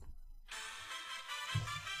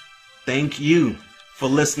Thank you for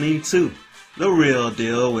listening to The Real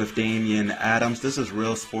Deal with Damian Adams. This is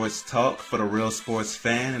Real Sports Talk for the Real Sports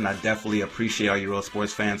fan, and I definitely appreciate all you Real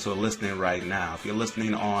Sports fans who are listening right now. If you're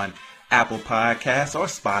listening on Apple Podcasts or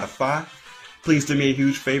Spotify, please do me a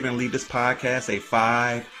huge favor and leave this podcast a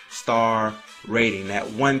 5-star rating. That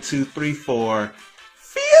 1, 2, 3, 4,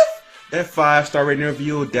 5th, that 5-star rating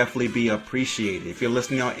review will definitely be appreciated. If you're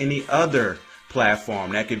listening on any other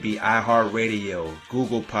platform, that could be iHeartRadio,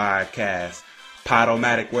 Google Podcasts,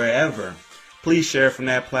 Podomatic, wherever, please share from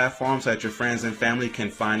that platform so that your friends and family can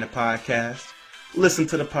find the podcast, listen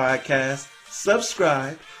to the podcast,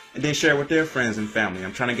 subscribe, and then share it with their friends and family.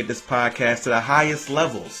 I'm trying to get this podcast to the highest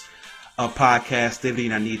levels of podcastivity,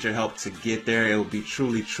 and I need your help to get there. It will be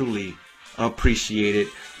truly, truly appreciated.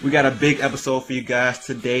 We got a big episode for you guys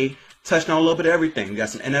today, touching on a little bit of everything. We got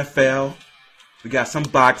some NFL, we got some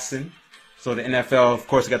boxing. So the NFL, of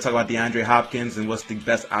course, we got to talk about DeAndre Hopkins and what's the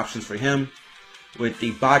best options for him. With the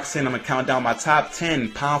boxing, I'm going to count down my top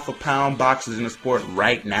 10 pound-for-pound boxers in the sport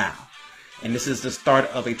right now. And this is the start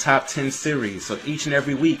of a top 10 series. So each and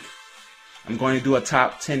every week, I'm going to do a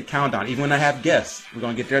top 10 countdown. Even when I have guests, we're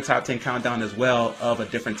going to get their top 10 countdown as well of a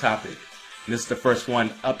different topic. And this is the first one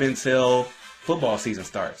up until football season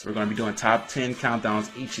starts. We're going to be doing top 10 countdowns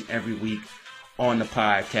each and every week on the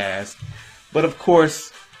podcast. But of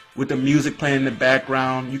course, with the music playing in the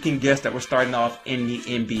background, you can guess that we're starting off in the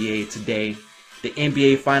NBA today. The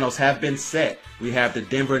NBA Finals have been set. We have the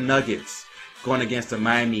Denver Nuggets going against the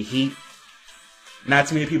Miami Heat. Not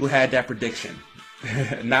too many people had that prediction.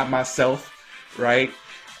 Not myself, right?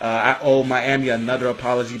 I owe Miami another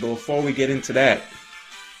apology. But before we get into that,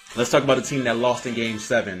 let's talk about the team that lost in Game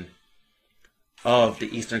 7 of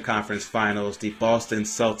the Eastern Conference Finals, the Boston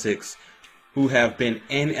Celtics, who have been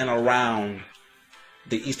in and around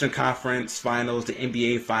the Eastern Conference Finals, the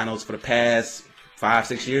NBA Finals for the past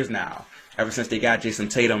 5-6 years now, ever since they got Jason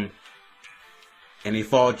Tatum, and they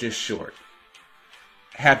fall just short.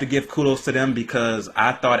 I have to give kudos to them because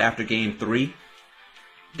I thought after Game 3,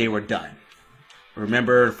 they were done.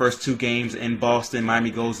 Remember the first 2 games in Boston, Miami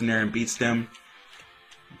goes in there and beats them.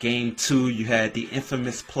 Game 2, you had the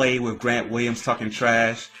infamous play with Grant Williams talking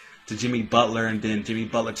trash to Jimmy Butler, and then Jimmy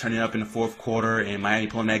Butler turning up in the fourth quarter and Miami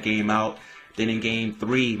pulling that game out. Then in Game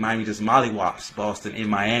 3, Miami just mollywops Boston in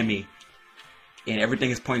Miami. And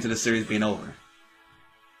everything is pointing to the series being over.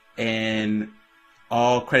 And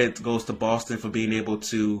all credit goes to Boston for being able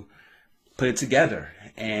to put it together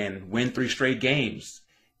and win 3 straight games.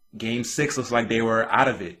 Game 6 looks like they were out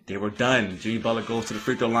of it. They were done. Jimmy Butler goes to the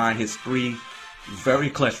free throw line, hits 3 very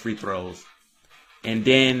clutch free throws. And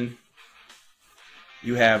then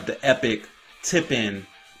you have the epic tip-in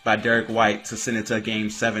by Derek White to send it to Game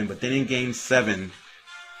 7. But then in Game 7,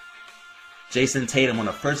 Jason Tatum, on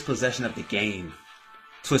the first possession of the game,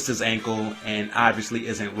 twists his ankle and obviously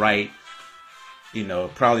isn't right. You know,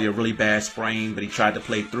 probably a really bad sprain, but he tried to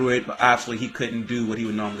play through it. But obviously he couldn't do what he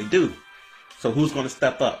would normally do. So who's going to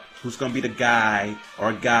step up? Who's going to be the guy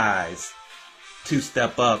or guys to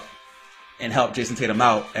step up and help Jason Tatum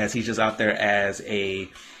out, as he's just out there as a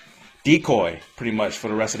decoy pretty much for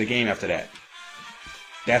the rest of the game after that?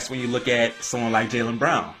 That's when you look at someone like Jaylen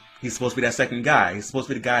Brown. He's supposed to be that second guy. He's supposed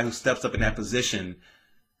to be the guy who steps up in that position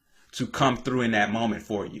to come through in that moment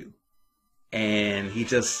for you. And he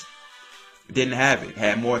just didn't have it.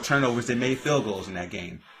 Had more turnovers than made field goals in that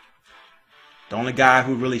game. The only guy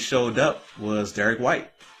who really showed up was Derek White.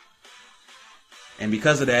 And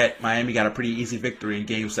because of that, Miami got a pretty easy victory in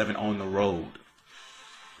Game 7 on the road.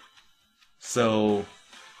 So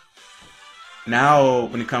now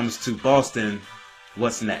when it comes to Boston,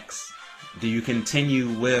 what's next? Do you continue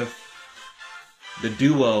with the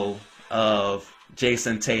duo of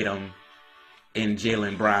Jason Tatum and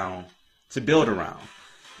Jaylen Brown to build around?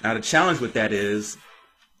 Now the challenge with that is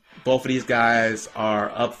both of these guys are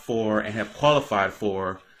up for and have qualified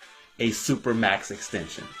for a Supermax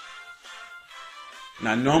extension.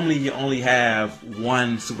 Now normally you only have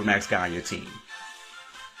one Supermax guy on your team.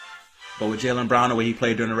 But with Jaylen Brown, the way he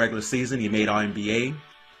played during the regular season, he made All-NBA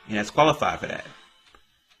and has qualified for that.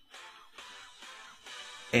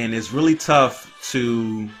 And it's really tough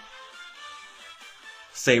to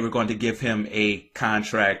say we're going to give him a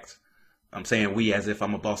contract. I'm saying we as if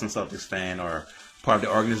I'm a Boston Celtics fan or part of the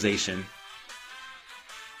organization.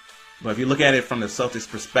 But if you look at it from the Celtics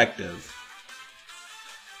perspective,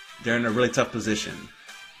 they're in a really tough position.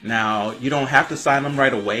 Now, you don't have to sign him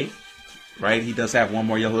right away, right? He does have one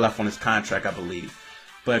more year left on his contract, I believe.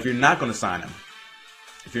 But if you're not going to sign him,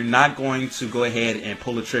 if you're not going to go ahead and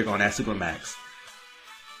pull the trigger on that Supermax,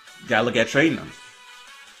 you got to look at trading him.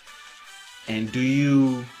 And do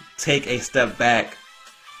you take a step back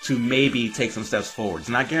to maybe take some steps forward. It's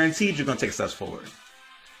not guaranteed you're going to take steps forward.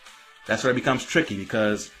 That's where it becomes tricky,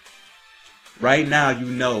 because right now,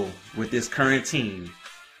 with this current team,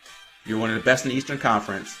 you're one of the best in the Eastern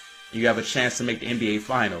Conference. You have a chance to make the NBA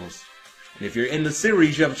Finals. And if you're in the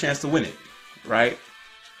series, you have a chance to win it, right?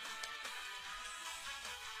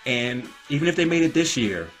 And even if they made it this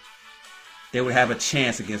year, they would have a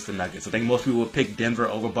chance against the Nuggets. I think most people would pick Denver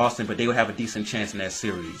over Boston, but they would have a decent chance in that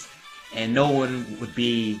series. And no one would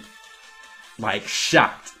be,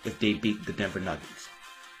 shocked if they beat the Denver Nuggets.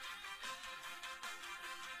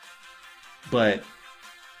 But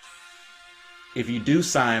if you do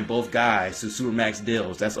sign both guys to Supermax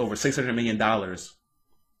deals, that's over $600 million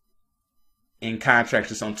in contracts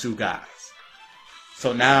just on two guys.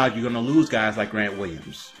 So now you're going to lose guys like Grant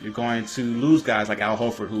Williams. You're going to lose guys like Al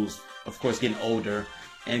Horford, who's, of course, getting older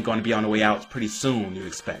and going to be on the way out pretty soon, you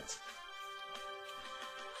expect.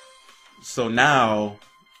 So now,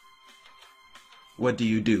 what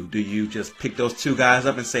do? Do you just pick those two guys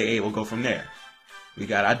up and say, hey, we'll go from there? We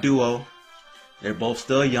got our duo. They're both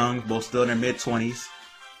still young, both still in their mid-20s.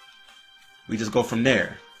 We just go from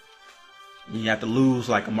there. You have to lose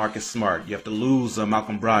like a Marcus Smart. You have to lose a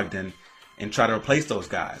Malcolm Brogdon and try to replace those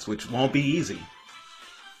guys, which won't be easy.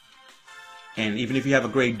 And even if you have a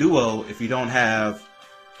great duo, if you don't have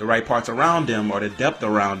the right parts around them or the depth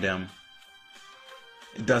around them,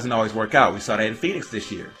 it doesn't always work out. We saw that in Phoenix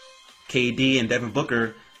this year. KD and Devin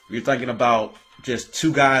Booker, you're thinking about just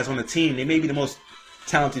two guys on the team. They may be the most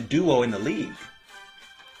talented duo in the league,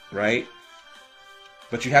 right?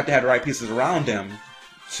 But you have to have the right pieces around them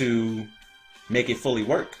to make it fully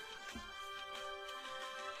work.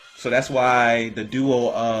 So that's why the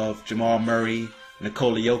duo of Jamal Murray,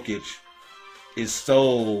 Nikola Jokic is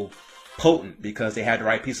so potent, because they have the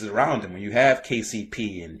right pieces around them. When you have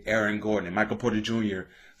KCP and Aaron Gordon and Michael Porter Jr.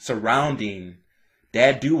 surrounding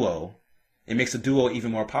that duo, it makes the duo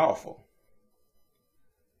even more powerful.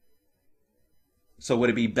 So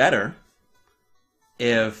would it be better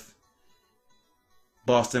if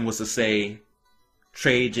Boston was to say,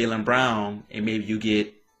 trade Jaylen Brown and maybe you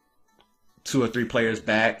get 2 or 3 players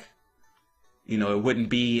back? It wouldn't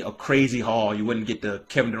be a crazy haul. You wouldn't get the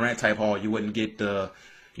Kevin Durant type haul. You wouldn't get the,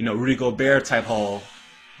 Rudy Gobert type haul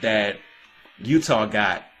that Utah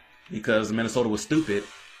got because Minnesota was stupid.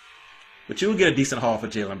 But you would get a decent haul for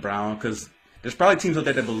Jaylen Brown, because there's probably teams out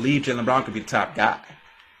there that believe Jaylen Brown could be the top guy.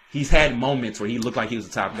 He's had moments where he looked like he was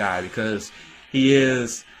the top guy because he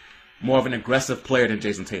is more of an aggressive player than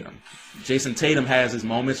Jason Tatum. Jason Tatum has his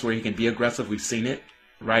moments where he can be aggressive. We've seen it,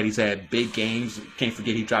 right? He's had big games. Can't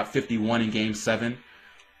forget he dropped 51 in Game 7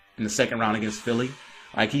 in the second round against Philly.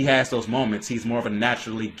 He has those moments. He's more of a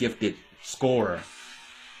naturally gifted scorer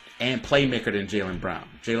and playmaker than Jaylen Brown.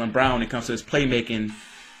 Jaylen Brown, when it comes to his playmaking,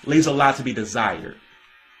 leaves a lot to be desired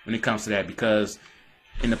when it comes to that, because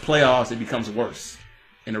in the playoffs, it becomes worse.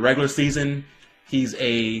 In the regular season, he's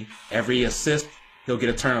every assist, he'll get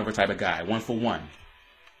a turnover type of guy, 1 for 1.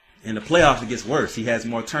 In the playoffs, it gets worse. He has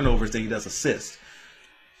more turnovers than he does assists.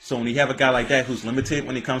 So when you have a guy like that who's limited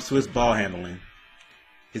when it comes to his ball handling,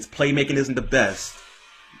 his playmaking isn't the best.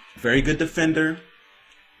 Very good defender.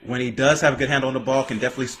 When he does have a good handle on the ball, can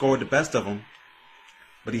definitely score the best of them.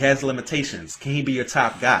 But he has limitations. Can he be your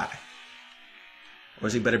top guy? Or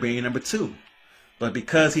is he better being your number 2? But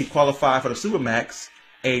because he qualified for the Supermax,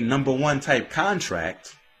 a number 1 type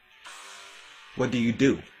contract, what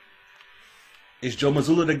do? Is Joe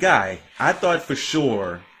Mazzulla the guy? I thought for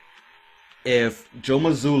sure if Joe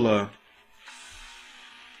Mazzulla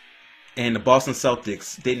and the Boston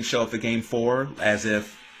Celtics didn't show up for Game 4, as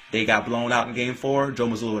if they got blown out in Game 4, Joe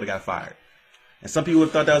Mazzulla would have got fired. And some people would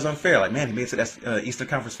have thought that was unfair. Like, man, he made it to that Eastern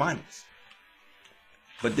Conference Finals.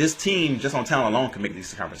 But this team, just on talent alone, can make the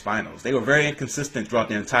Eastern Conference Finals. They were very inconsistent throughout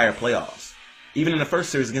the entire playoffs. Even in the first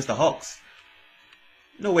series against the Hawks.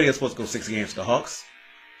 No way they were supposed to go 6 games to the Hawks.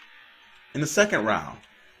 In the second round,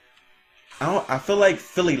 I feel like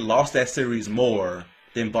Philly lost that series more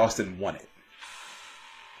than Boston won it.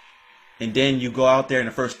 And then you go out there in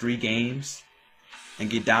the first 3 games and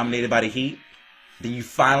get dominated by the Heat. Then you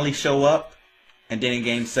finally show up. And then in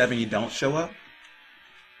Game 7, you don't show up.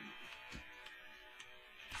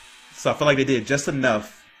 So I feel like they did just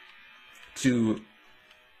enough to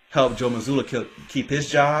help Joe Mazzulla keep his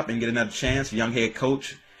job and get another chance. Young head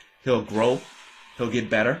coach. He'll grow. He'll get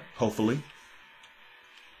better, hopefully.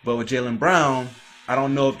 But with Jaylen Brown, I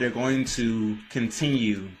don't know if they're going to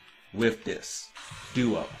continue with this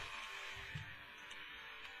duo.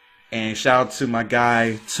 And shout out to my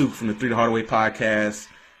guy, Took, from the 3 the Hard Way podcast.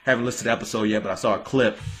 Haven't listened to the episode yet, but I saw a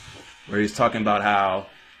clip where he's talking about how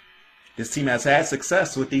this team has had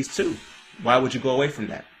success with these two. Why would you go away from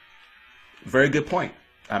that? Very good point.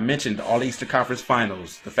 I mentioned all the Eastern Conference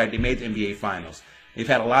Finals, the fact they made the NBA Finals. They've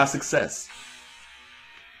had a lot of success.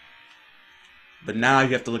 But now you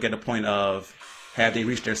have to look at the point of, have they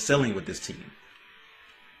reached their ceiling with this team?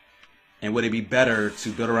 And would it be better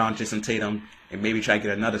to build around Jason Tatum and maybe try to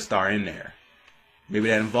get another star in there? Maybe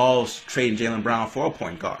that involves trading Jaylen Brown for a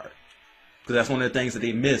point guard. Because that's one of the things that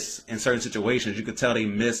they miss in certain situations. You could tell they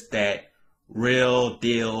missed that real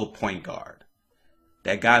deal point guard.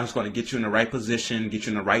 That guy who's going to get you in the right position, get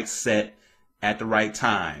you in the right set at the right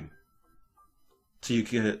time. So you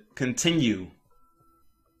can continue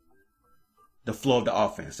the flow of the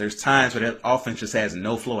offense. There's times where that offense just has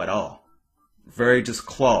no flow at all. Very just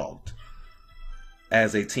clogged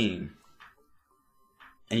as a team.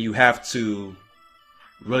 And you have to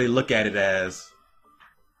really look at it as,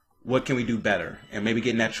 what can we do better? And maybe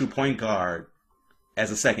getting that true point guard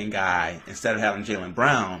as a second guy instead of having Jaylen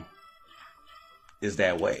Brown is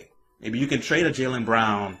that way. Maybe you can trade a Jaylen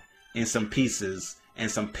Brown in some pieces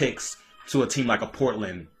and some picks to a team like a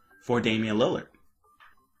Portland for Damian Lillard.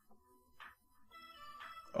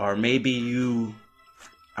 Or maybe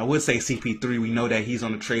I would say CP3, we know that he's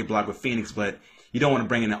on the trade block with Phoenix, but you don't want to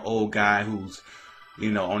bring in an old guy who's,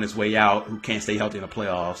 on his way out, who can't stay healthy in the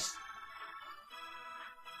playoffs.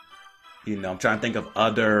 I'm trying to think of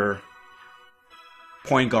other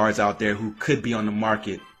point guards out there who could be on the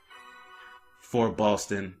market for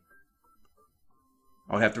Boston.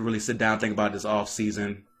 I would have to really sit down and think about this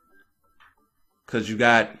offseason. Because you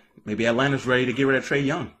got, maybe Atlanta's ready to get rid of Trae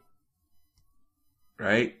Young.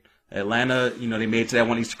 Right? Atlanta, they made it to that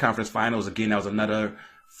one Eastern Conference Finals. Again, that was another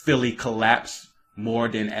Philly collapse more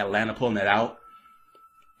than Atlanta pulling that out.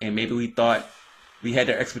 And maybe we thought we had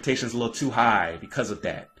their expectations a little too high because of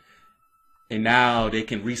that. And now they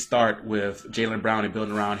can restart with Jaylen Brown and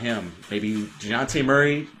building around him. Maybe DeJounte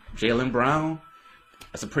Murray, Jaylen Brown.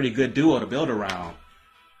 That's a pretty good duo to build around.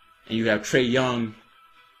 And you have Trae Young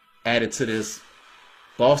added to this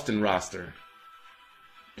Boston roster.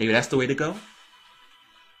 Maybe that's the way to go.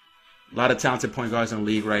 A lot of talented point guards in the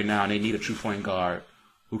league right now, and they need a true point guard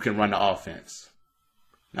who can run the offense.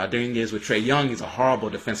 Now, the thing is, with Trae Young, he's a horrible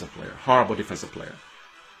defensive player.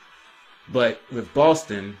 But with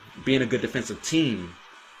Boston being a good defensive team,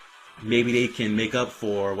 maybe they can make up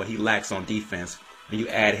for what he lacks on defense, and you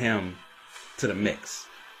add him to the mix.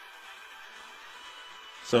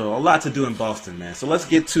 So a lot to do in Boston, man. So let's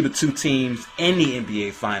get to the two teams in the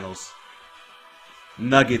NBA Finals.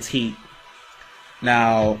 Nuggets, Heat.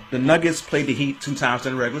 Now, the Nuggets played the Heat 2 times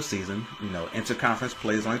in the regular season. Interconference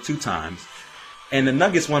plays only 2 times. And the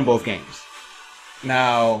Nuggets won both games.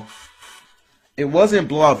 Now, it wasn't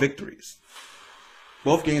blowout victories.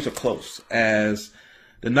 Both games were close, as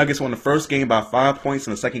the Nuggets won the first game by 5 points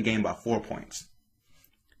and the second game by 4 points.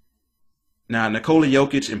 Now, Nikola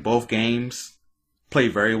Jokic in both games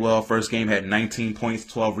played very well. First game had 19 points,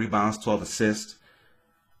 12 rebounds, 12 assists.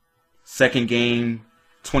 Second game,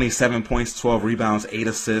 27 points, 12 rebounds, 8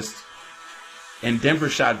 assists. And Denver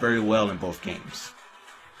shot very well in both games.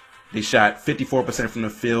 They shot 54% from the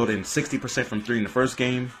field and 60% from 3 in the first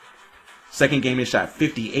game. Second game, they shot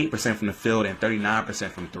 58% from the field and 39%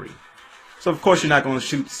 from 3. So, of course, you're not going to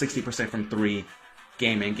shoot 60% from 3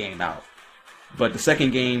 game in, game out. But the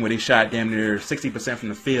second game, where they shot damn near 60% from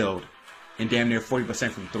the field and damn near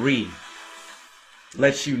 40% from 3,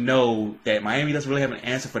 lets you know that Miami doesn't really have an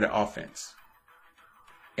answer for their offense.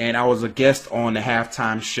 And I was a guest on the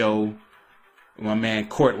halftime show with my man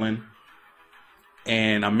Cortland,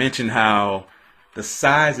 and I mentioned how the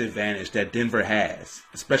size advantage that Denver has,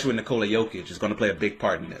 especially with Nikola Jokic, is going to play a big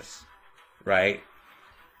part in this, right?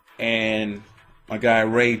 And my guy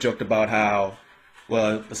Ray joked about how,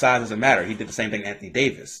 well, the size doesn't matter. He did the same thing to Anthony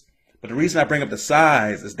Davis. But the reason I bring up the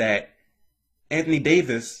size is that Anthony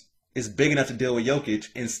Davis is big enough to deal with Jokic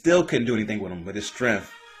and still couldn't do anything with him with his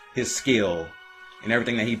strength, his skill, and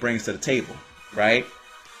everything that he brings to the table, right?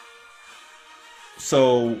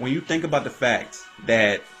 So when you think about the fact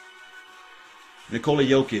that Nikola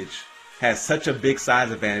Jokic has such a big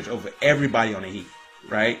size advantage over everybody on the Heat,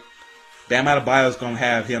 right? Bam Adebayo is going to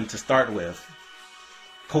have him to start with.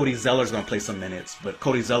 Cody Zeller's going to play some minutes, but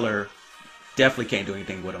Cody Zeller definitely can't do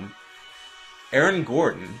anything with him. Aaron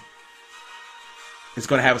Gordon is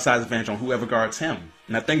going to have a size advantage on whoever guards him.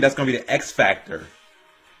 And I think that's going to be the X factor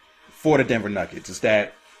for the Denver Nuggets, is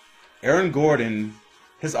that Aaron Gordon,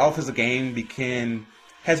 his offensive game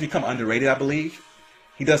has become underrated, I believe.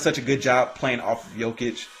 He does such a good job playing off of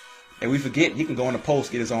Jokic. And we forget he can go in the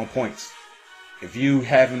post, get his own points. If you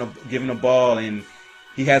have him give him the ball and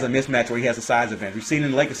he has a mismatch where he has a size advantage. We've seen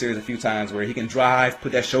in the Lakers series a few times where he can drive,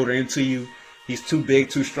 put that shoulder into you, He's too big,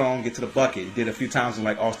 too strong, get to the bucket. He did a few times with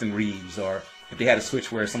like Austin Reeves, or if they had a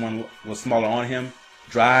switch where someone was smaller on him,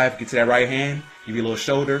 drive, get to that right hand, give you a little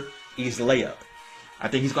shoulder, easy layup. I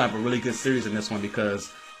think he's going to have a really good series in this one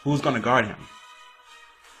because who's going to guard him?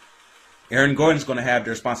 Aaron Gordon's going to have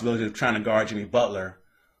the responsibility of trying to guard Jimmy Butler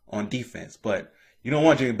on defense, but you don't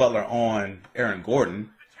want Jimmy Butler on Aaron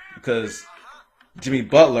Gordon because Jimmy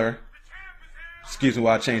Butler, excuse me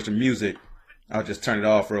while I change the music, I'll just turn it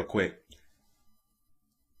off real quick.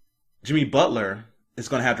 Jimmy Butler is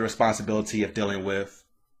going to have the responsibility of dealing with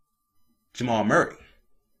Jamal Murray.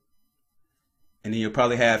 And then you'll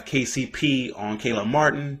probably have KCP on Caleb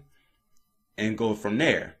Martin and go from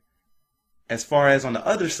there. As far as on the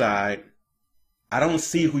other side, I don't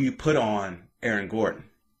see who you put on Aaron Gordon.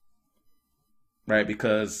 Right?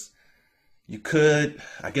 Because you could,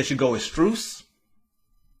 I guess you go with Strus.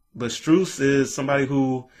 But Strus is somebody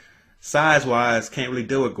who, size-wise, can't really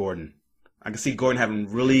deal with Gordon. I can see Gordon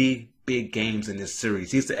having really big games in this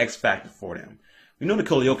series. He's the X factor for them. We know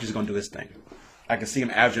Nikola Jokic is going to do his thing. I can see him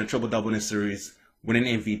averaging a triple-double in this series, winning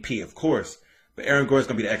MVP, of course. But Aaron Gordon's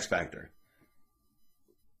going to be the X factor.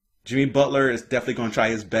 Jimmy Butler is definitely going to try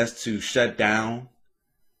his best to shut down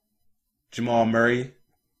Jamal Murray.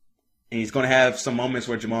 And he's going to have some moments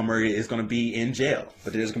where Jamal Murray is going to be in jail.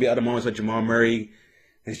 But there's going to be other moments where Jamal Murray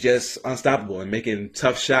is just unstoppable and making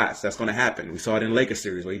tough shots. That's going to happen. We saw it in the Lakers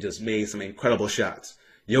series where he just made some incredible shots.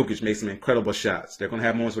 Jokic made some incredible shots. They're going to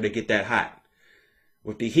have moments where they get that hot.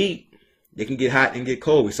 With the Heat, they can get hot and get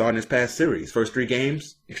cold. We saw it in this past series. First 3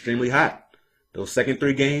 games, extremely hot. Those second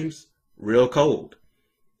 3 games, real cold.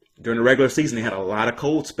 During the regular season, they had a lot of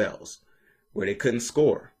cold spells where they couldn't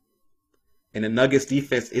score. And the Nuggets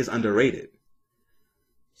defense is underrated.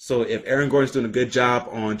 So if Aaron Gordon's doing a good job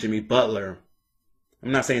on Jimmy Butler,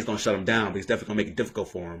 I'm not saying he's going to shut him down, but he's definitely going to make it difficult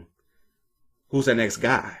for him. Who's that next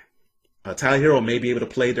guy? Tyler Hero may be able to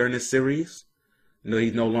play during this series. You know,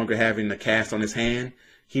 he's no longer having the cast on his hand.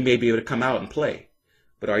 He may be able to come out and play.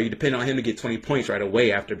 But are you depending on him to get 20 points right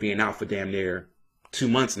away after being out for damn near 2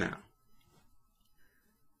 months now?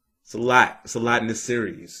 It's a lot. It's a lot in this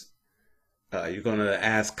series. You're going to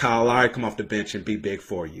ask Kyle Lowry to come off the bench and be big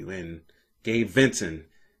for you. And Gabe Vincent.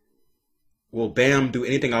 Will Bam do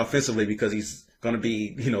anything offensively because he's going to be,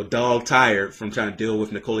 dog tired from trying to deal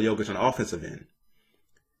with Nikola Jokic on the offensive end?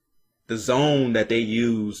 The zone that they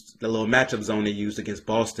used, the little matchup zone they used against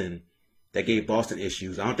Boston, that gave Boston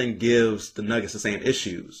issues, I don't think gives the Nuggets the same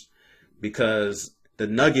issues because the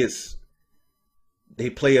Nuggets, they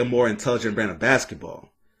play a more intelligent brand of basketball.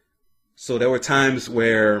 So there were times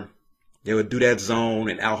where they would do that zone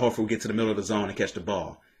and Al Horford would get to the middle of the zone and catch the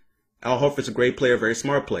ball. Al Horford's a great player, very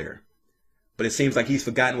smart player. But it seems like he's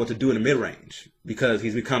forgotten what to do in the mid-range because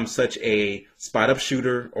he's become such a spot-up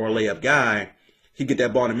shooter or a layup guy. He'd get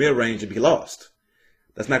that ball in the mid-range and be lost.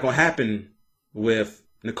 That's not going to happen with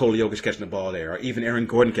Nikola Jokic catching the ball there or even Aaron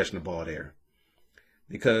Gordon catching the ball there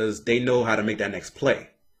because they know how to make that next play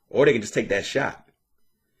or they can just take that shot.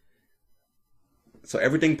 So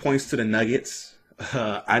everything points to the Nuggets.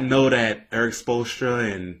 I know that Eric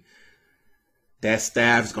Spoelstra and that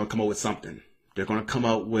staff is going to come up with something. They're going to come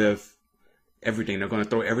up with everything. They're going to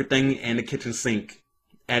throw everything in the kitchen sink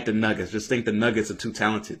at the Nuggets. Just think the Nuggets are too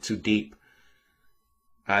talented, too deep.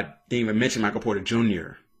 I didn't even mention Michael Porter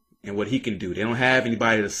Jr. and what he can do. They don't have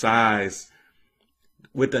anybody the size,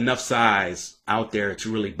 with enough size out there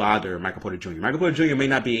to really bother Michael Porter Jr. Michael Porter Jr. may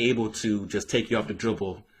not be able to just take you off the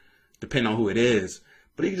dribble, depending on who it is,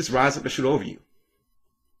 but he can just rise up and shoot over you.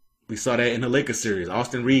 We saw that in the Lakers series.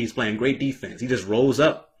 Austin Reeves playing great defense. He just rolls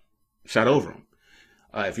up, shot over him.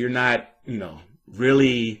 If you're not,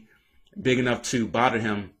 really big enough to bother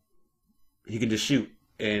him, he can just shoot.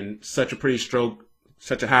 And such a pretty stroke,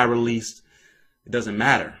 such a high release, it doesn't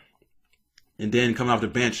matter. And then coming off the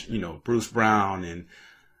bench, Bruce Brown, and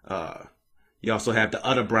you also have the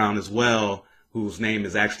other Brown as well, whose name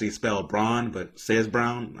is actually spelled Braun, but says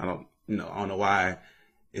Brown. I don't know why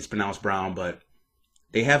it's pronounced Brown, but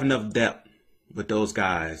they have enough depth with those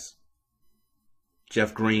guys,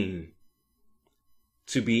 Jeff Green,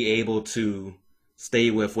 to be able to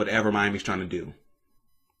stay with whatever Miami's trying to do.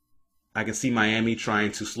 I can see Miami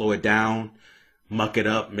trying to slow it down, muck it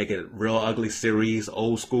up, make it a real ugly series,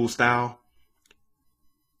 old school style.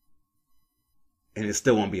 And it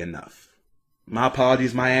still won't be enough. My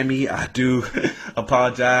apologies, Miami. I do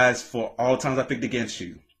apologize for all the times I picked against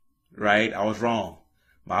you. Right? I was wrong.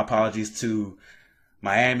 My apologies to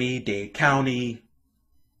Miami, Dade County,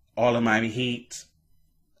 all of Miami Heat,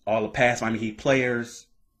 all the past Miami Heat players,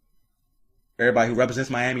 everybody who represents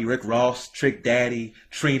Miami, Rick Ross, Trick Daddy,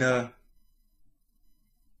 Trina,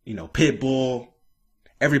 Pitbull,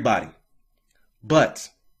 everybody But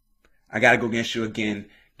I got to go against you again.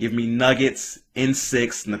 Give me Nuggets in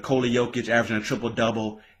 6, Nikola Jokic averaging a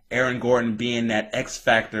triple-double, Aaron Gordon being that X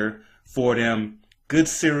factor for them. Good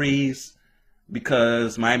series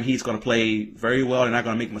because Miami Heat's going to play very well. They're not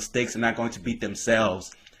going to make mistakes. They're not going to beat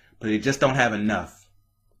themselves. But they just don't have enough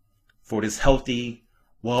for this healthy,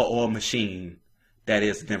 well-oiled machine that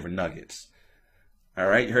is the Denver Nuggets. All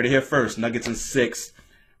right, you heard it here first. Nuggets in 6.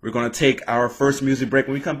 We're going to take our first music break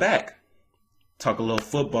when we come back. Talk a little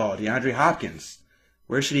football. DeAndre Hopkins.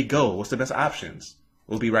 Where should he go? What's the best options?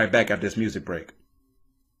 We'll be right back after this music break.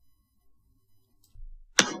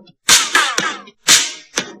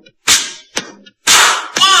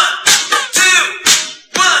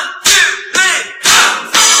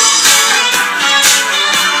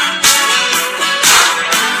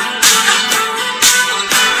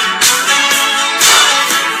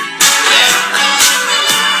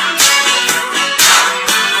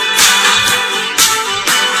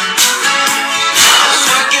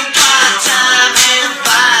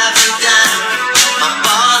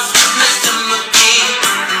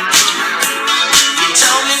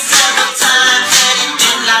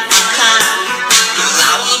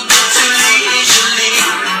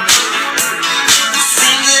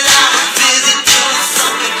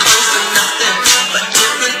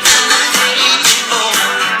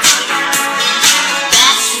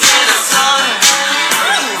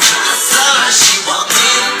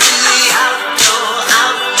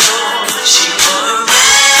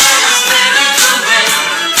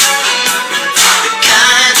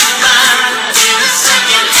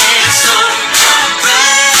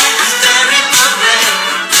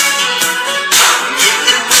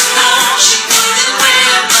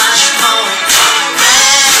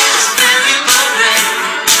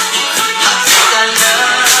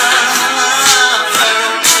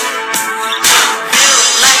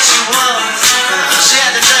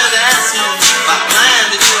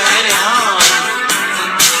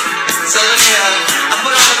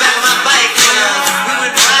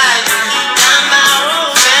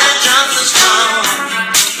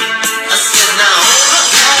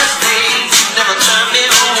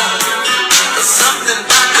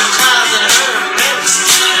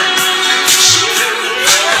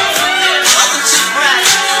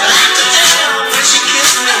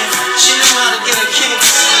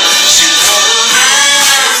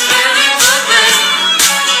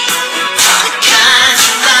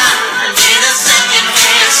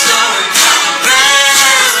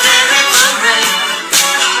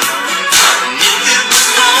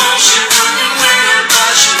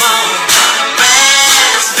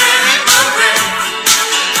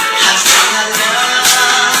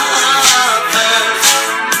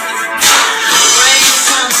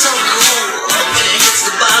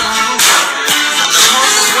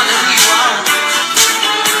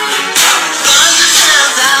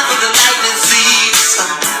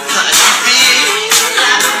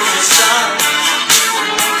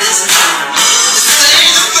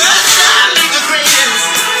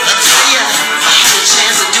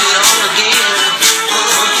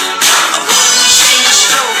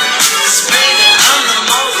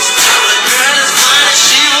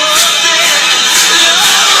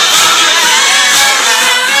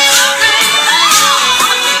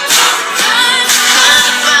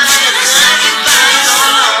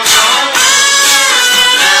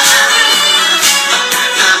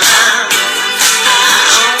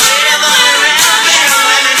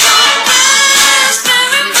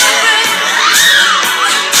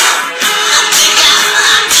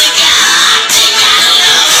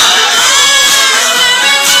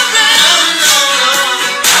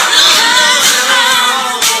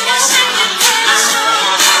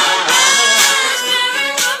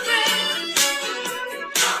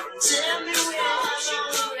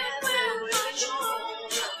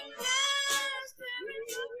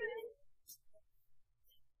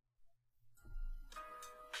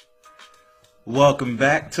 Welcome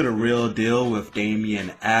back to The Real Deal with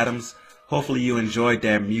Damian Adams. Hopefully you enjoyed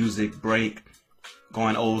that music break.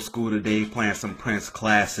 Going old school today, playing some Prince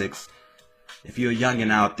classics. If you're a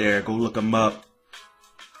youngin' out there, go look him up.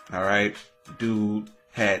 Alright? Dude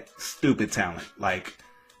had stupid talent. Like,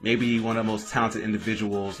 maybe one of the most talented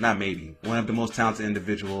individuals, not maybe, one of the most talented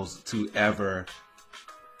individuals to ever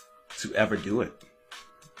do it.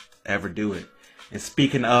 Ever do it. And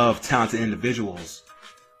speaking of talented individuals,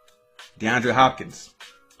 DeAndre Hopkins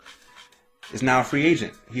is now a free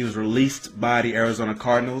agent. He was released by the Arizona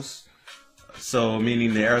Cardinals. So,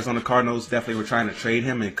 meaning the Arizona Cardinals definitely were trying to trade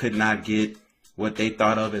him and could not get what they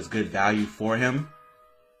thought of as good value for him.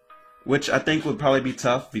 Which I think would probably be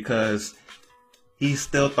tough because he's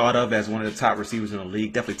still thought of as one of the top receivers in the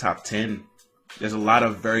league, definitely top 10. There's a lot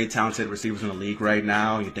of very talented receivers in the league right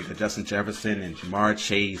now. You think of Justin Jefferson and Jamar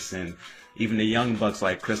Chase and even the young bucks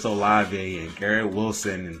like Chris Olave and Garrett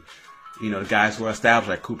Wilson and, the guys who are established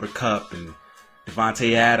like Cooper Kupp and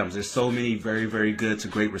Devontae Adams. There's so many very, very good to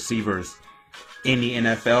great receivers in the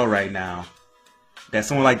NFL right now that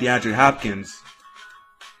someone like DeAndre Hopkins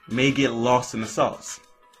may get lost in the sauce.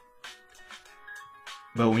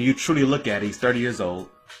 But when you truly look at it, he's 30 years old,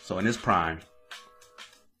 so in his prime.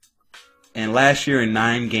 And last year in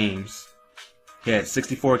 9 games, he had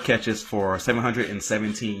 64 catches for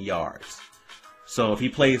 717 yards. So if he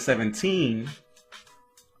plays 17,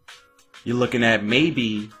 you're looking at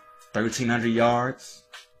maybe 1,300 yards,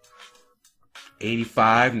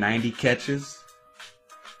 85, 90 catches.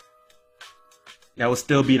 That would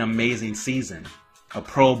still be an amazing season, a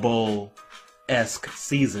Pro Bowl-esque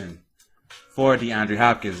season for DeAndre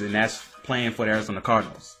Hopkins, and that's playing for the Arizona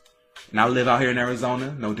Cardinals. And I live out here in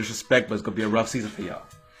Arizona, no disrespect, but it's going to be a rough season for y'all.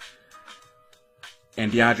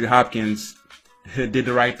 And DeAndre Hopkins did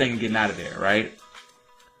the right thing getting out of there, right?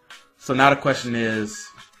 So now the question is,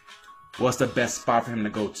 what's the best spot for him to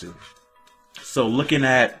go to? So looking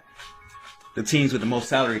at the teams with the most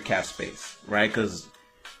salary cap space, right? Because,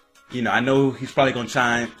 I know he's probably going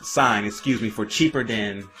to sign for cheaper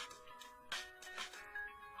than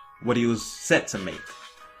what he was set to make.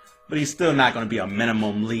 But he's still not going to be a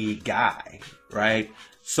minimum league guy, right?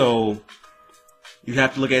 So you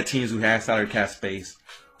have to look at teams who have salary cap space,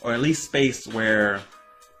 or at least space where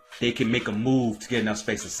they can make a move to get enough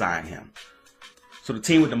space to sign him. So the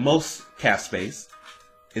team with the most cap space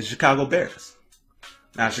is Chicago Bears.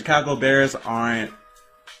 Now, Chicago Bears aren't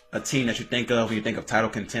a team that you think of when you think of title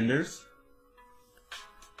contenders.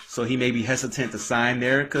 So he may be hesitant to sign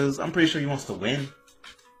there because I'm pretty sure he wants to win.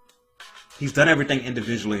 He's done everything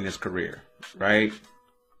individually in his career, right?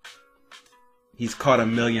 He's caught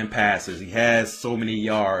 1 million passes. He has so many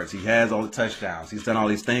yards. He has all the touchdowns. He's done all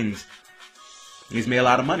these things. He's made a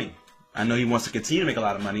lot of money. I know he wants to continue to make a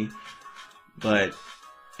lot of money, but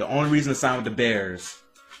the only reason to sign with the Bears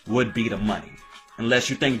would be the money. Unless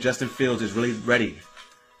you think Justin Fields is really ready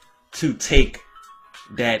to take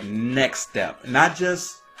that next step. Not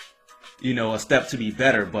just, a step to be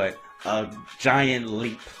better, but a giant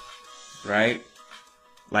leap. Right?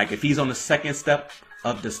 Like if he's on the second step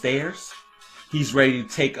of the stairs, he's ready to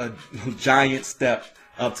take a giant step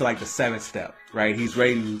up to like the 7th step, right? He's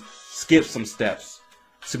ready to skip some steps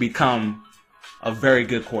to become a very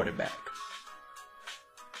good quarterback.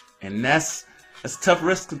 And that's a tough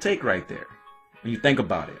risk to take right there when you think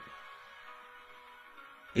about it.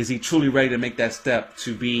 Is he truly ready to make that step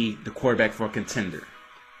to be the quarterback for a contender?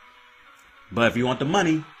 But if you want the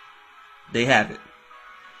money, they have it.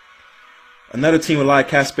 Another team with a lot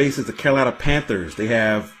of cap space is the Carolina Panthers. They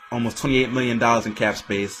have almost $28 million in cap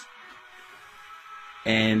space.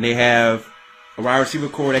 And they have a wide receiver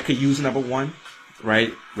core that could use number 1.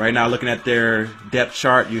 Right now, looking at their depth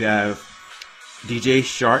chart, you have DJ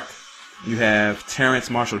Shark. You have Terrence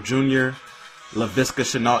Marshall Jr., Laviska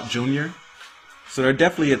Shenault Jr. So they're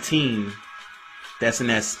definitely a team that's in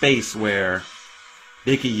that space where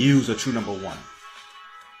they could use a true number 1.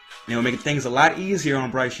 It'll make things a lot easier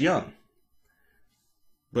on Bryce Young.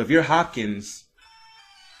 But if you're Hopkins,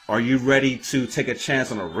 are you ready to take a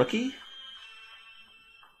chance on a rookie?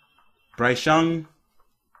 Bryce Young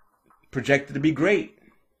projected to be great.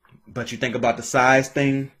 But you think about the size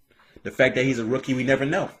thing, the fact that he's a rookie, we never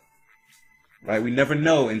know. Right? We never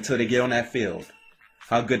know until they get on that field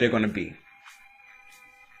how good they're going to be.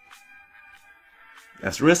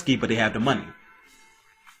 That's risky, but they have the money.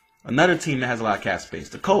 Another team that has a lot of cap space,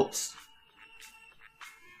 the Colts.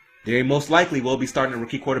 They most likely will be starting a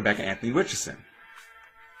rookie quarterback, Anthony Richardson.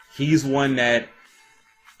 He's one that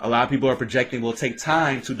a lot of people are projecting will take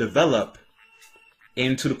time to develop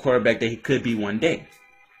into the quarterback that he could be one day.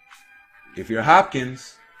 If you're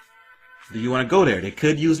Hopkins, do you want to go there? They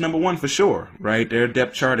could use number 1 for sure, right? Their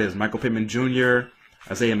depth chart is Michael Pittman Jr.,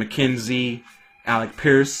 Isaiah McKenzie, Alec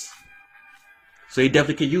Pierce. So he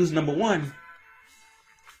definitely could use number 1.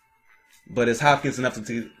 But is Hopkins enough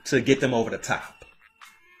to get them over the top?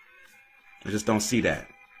 I just don't see that.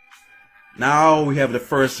 Now we have the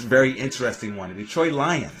first very interesting one. The Detroit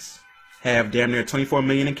Lions have damn near $24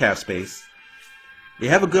 million in cap space. They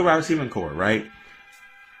have a good wide receiving core, right?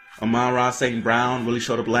 Amon-Ra St. Brown really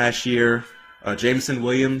showed up last year. Jameson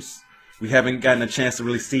Williams, we haven't gotten a chance to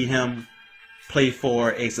really see him play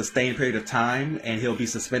for a sustained period of time, and he'll be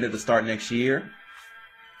suspended to start next year.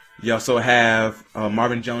 You also have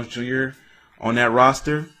Marvin Jones Jr. on that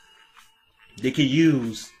roster. They could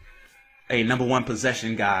use a number 1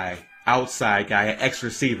 possession guy outside guy, an X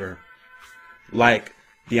receiver like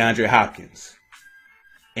DeAndre Hopkins.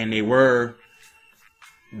 And they were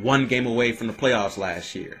one game away from the playoffs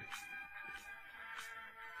last year.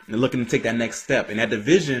 They're looking to take that next step. In that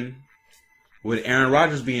division, with Aaron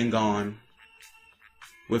Rodgers being gone,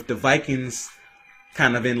 with the Vikings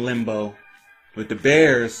kind of in limbo, with the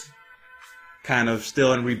Bears kind of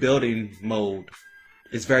still in rebuilding mode,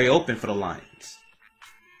 it's very open for the Lions.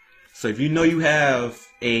 So if you know you have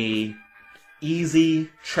a easy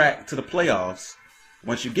track to the playoffs,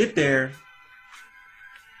 once you get there,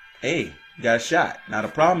 hey, you got a shot. Now the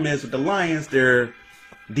problem is with the Lions, their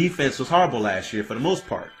defense was horrible last year for the most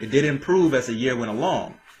part. It did improve as the year went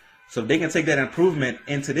along. So if they can take that improvement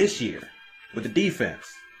into this year with the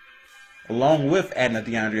defense, along with adding a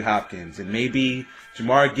DeAndre Hopkins, and maybe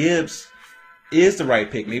Jamar Gibbs is the right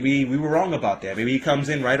pick. Maybe we were wrong about that. Maybe he comes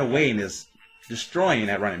in right away and is destroying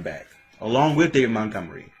that running back, along with David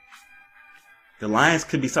Montgomery. The Lions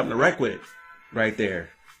could be something to wreck with right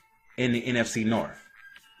there in the NFC North.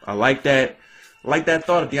 I like that.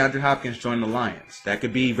 Thought of DeAndre Hopkins joining the Lions. That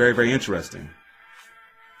could be very, very interesting.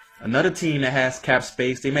 Another team that has cap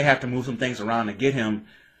space, they may have to move some things around to get him,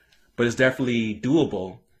 but it's definitely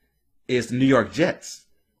doable, is the New York Jets.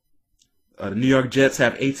 The New York Jets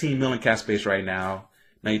have $18 million cap space right now.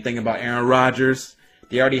 Now you think about Aaron Rodgers.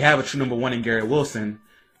 They already have a true number one in Garrett Wilson.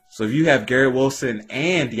 So if you have Garrett Wilson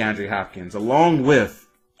and DeAndre Hopkins, along with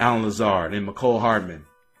Allen Lazard and McCole Hardman,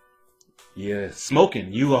 yeah,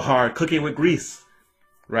 smoking. You are cooking with grease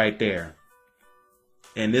right there.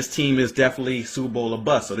 And this team is definitely Super Bowl or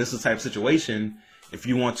bust. So this is the type of situation, if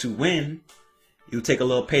you want to win, you take a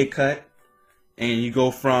little pay cut and you go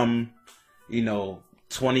from,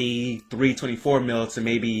 23, 24 mil to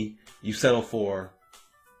maybe you settle for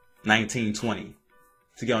 19, 20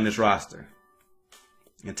 to get on this roster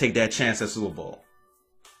and take that chance at Super Bowl.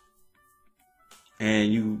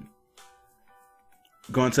 And you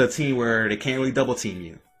go into a team where they can't really double team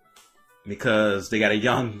you because they got a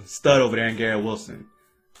young stud over there in Garrett Wilson.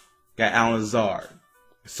 Got Allen Lazard.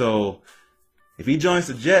 So if he joins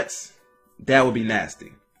the Jets, that would be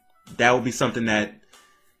nasty. That would be something that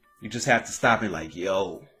you just have to stop and like,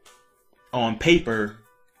 yo, on paper,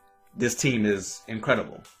 this team is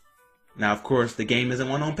incredible. Now, of course, the game isn't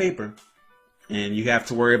won on paper. And you have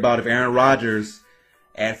to worry about if Aaron Rodgers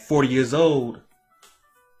at 40 years old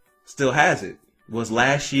still has it. Was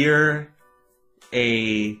last year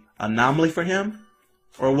a anomaly for him?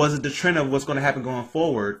 Or was it the trend of what's going to happen going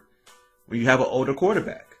forward when you have an older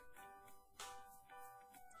quarterback?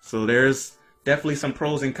 So there's definitely some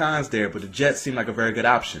pros and cons there, but the Jets seem like a very good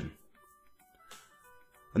option.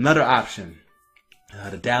 Another option,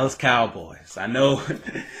 the Dallas Cowboys. I know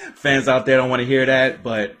fans out there don't want to hear that,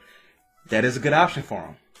 but that is a good option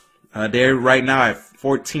for them. They're right now at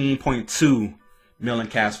 $14.2 million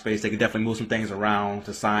cap space. They could definitely move some things around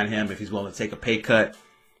to sign him if he's willing to take a pay cut.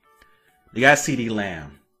 You got CeeDee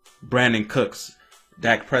Lamb, Brandon Cooks,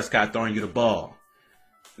 Dak Prescott throwing you the ball.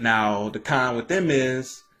 Now, the con with them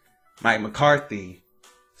is Mike McCarthy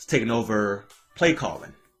is taking over play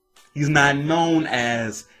calling. He's not known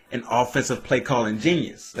as an offensive play calling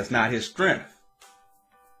genius. That's not his strength.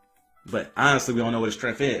 But honestly, we don't know what his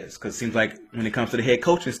strength is, because it seems like when it comes to the head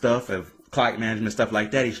coaching stuff, of clock management, stuff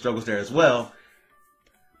like that, he struggles there as well.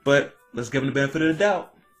 But let's give him the benefit of the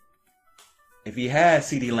doubt. If he has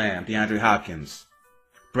CeeDee Lamb, DeAndre Hopkins,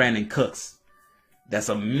 Brandon Cooks, that's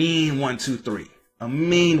a mean 1-2-3. A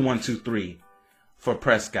mean 1-2-3 for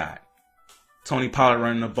Prescott. Tony Pollard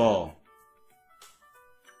running the ball.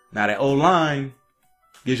 Now that O-line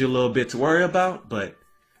gives you a little bit to worry about, but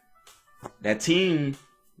that team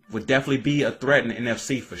would definitely be a threat in the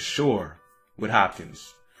NFC for sure with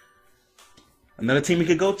Hopkins. Another team we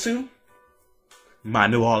could go to, my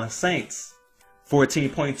New Orleans Saints.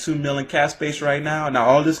 $14.2 million cap space right now. Now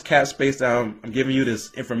all this cap space that I'm giving you,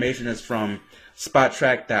 this information is from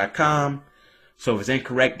SpotTrack.com. So if it's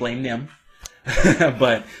incorrect, blame them.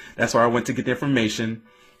 But that's where I went to get the information.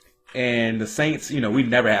 And the Saints, we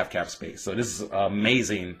never have cap space. So this is an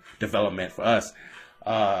amazing development for us.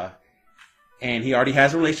 And he already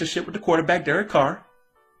has a relationship with the quarterback, Derek Carr.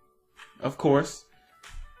 Of course.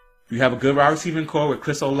 You have a good wide receiving core with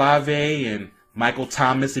Chris Olave and Michael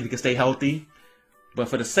Thomas if he can stay healthy. But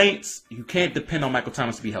for the Saints, you can't depend on Michael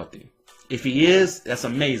Thomas to be healthy. If he is, that's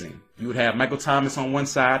amazing. You would have Michael Thomas on one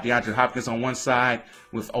side, DeAndre Hopkins on one side,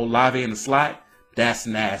 with Olave in the slot. That's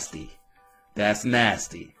nasty. That's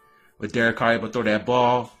nasty. With Derek Carr able to throw that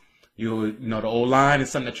ball, the O-line is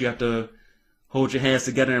something that you have to hold your hands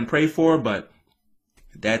together and pray for, but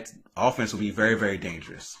that offense will be very, very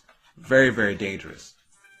dangerous. Very, very dangerous.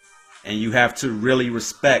 and you have to really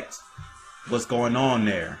respect what's going on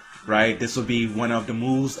there, right? This will be one of the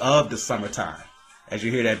moves of the summertime, as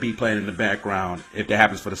you hear that beat playing in the background, if that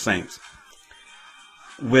happens for the Saints.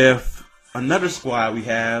 With another squad, we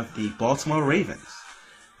have the Baltimore Ravens.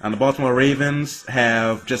 The Baltimore Ravens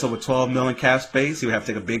have just over $12 million cap space. You would have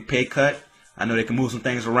to take a big pay cut. I know they can move some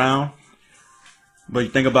things around. But you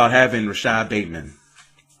think about having Rashad Bateman,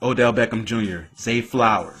 Odell Beckham Jr., Zay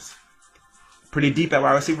Flowers. Pretty deep at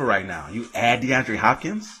wide receiver right now. You add DeAndre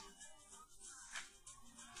Hopkins.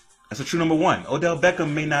 That's a true number one. Odell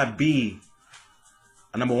Beckham may not be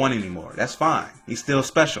a number one anymore. That's fine. He's still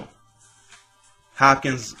special.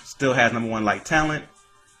 Hopkins still has number one like talent.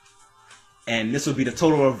 And this would be the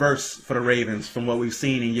total reverse for the Ravens from what we've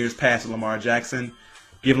seen in years past with Lamar Jackson.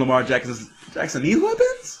 Give Lamar Jackson these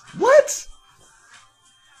weapons? What?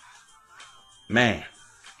 Man,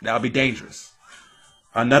 that would be dangerous.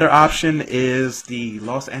 Another option is the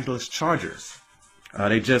Los Angeles Chargers.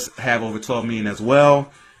 They just have over $12 million as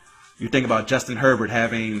well. You think about Justin Herbert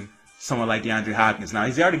having someone like DeAndre Hopkins. Now,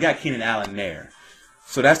 he's already got Keenan Allen there.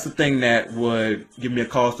 So that's the thing that would give me a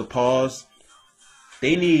cause to pause.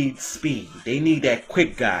 They need speed. They need that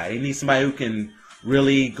quick guy. They need somebody who can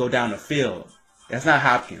really go down the field. That's not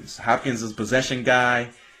Hopkins. Hopkins is a possession guy.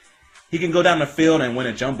 He can go down the field and win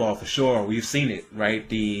a jump ball for sure. We've seen it, right?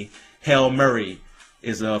 The Hail Murray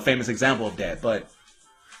is a famous example of that. But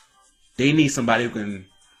they need somebody who can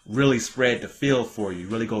really spread the field for you,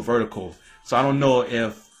 really go vertical. So I don't know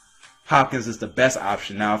if Hopkins is the best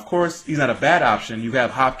option. Now, of course, he's not a bad option. You have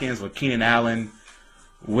Hopkins with Keenan Allen,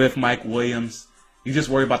 with Mike Williams. You just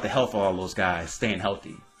worry about the health of all those guys staying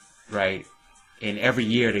healthy, right? And every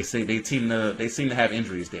year they seem to have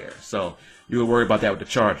injuries there. So you would worry about that with the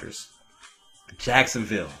Chargers.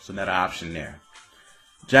 Jacksonville is another option there.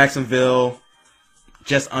 Jacksonville,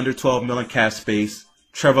 just under $12 million cap space.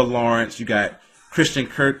 Trevor Lawrence, you got Christian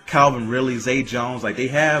Kirk, Calvin Ridley, Zay Jones. Like, they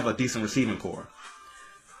have a decent receiving core.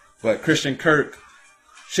 But Christian Kirk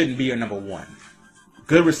shouldn't be your number one.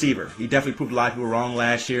 Good receiver. He definitely proved a lot of people wrong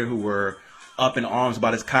last year who were up in arms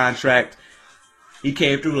about his contract. He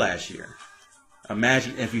came through last year.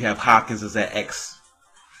 Imagine if you have Hopkins as that X.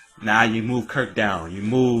 Now you move Kirk down. You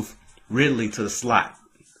move Ridley to the slot.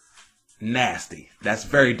 Nasty. That's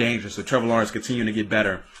very dangerous. So Trevor Lawrence continuing to get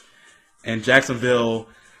better. And Jacksonville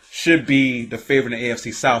should be the favorite in the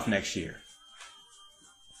AFC South next year.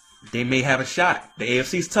 They may have a shot. The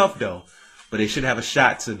AFC's tough though, but they should have a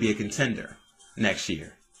shot to be a contender next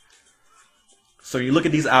year. So you look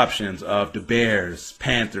at these options of the Bears,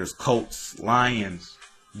 Panthers, Colts, Lions,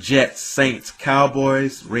 Jets, Saints,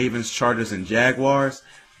 Cowboys, Ravens, Chargers, and Jaguars.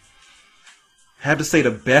 I have to say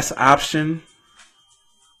the best option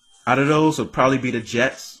out of those would probably be the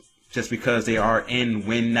Jets, just because they are in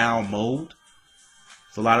win-now mode.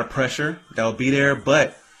 It's a lot of pressure that will be there,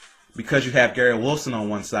 but because you have Garrett Wilson on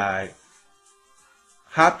one side,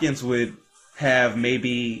 Hopkins would have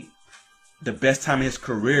maybe the best time in his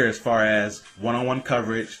career as far as one-on-one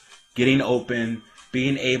coverage, getting open,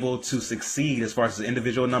 being able to succeed as far as his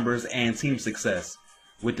individual numbers and team success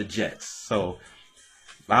with the Jets. So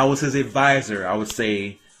if I was his advisor, I would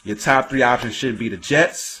say your top three options should be the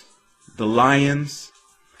Jets, the Lions,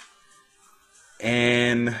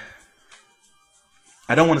 and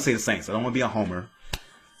I don't want to say the Saints. I don't want to be a homer.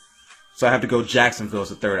 So I have to go Jacksonville as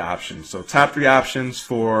the third option. So top three options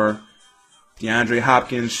for DeAndre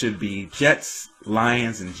Hopkins should be Jets,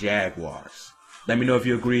 Lions, and Jaguars. Let me know if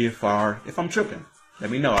you agree, if I'm tripping. Let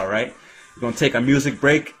me know, all right? We're going to take a music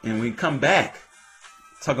break, and when we come back,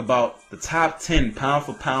 talk about the top 10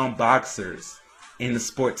 pound-for-pound boxers in the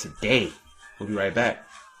sport today. We'll be right back.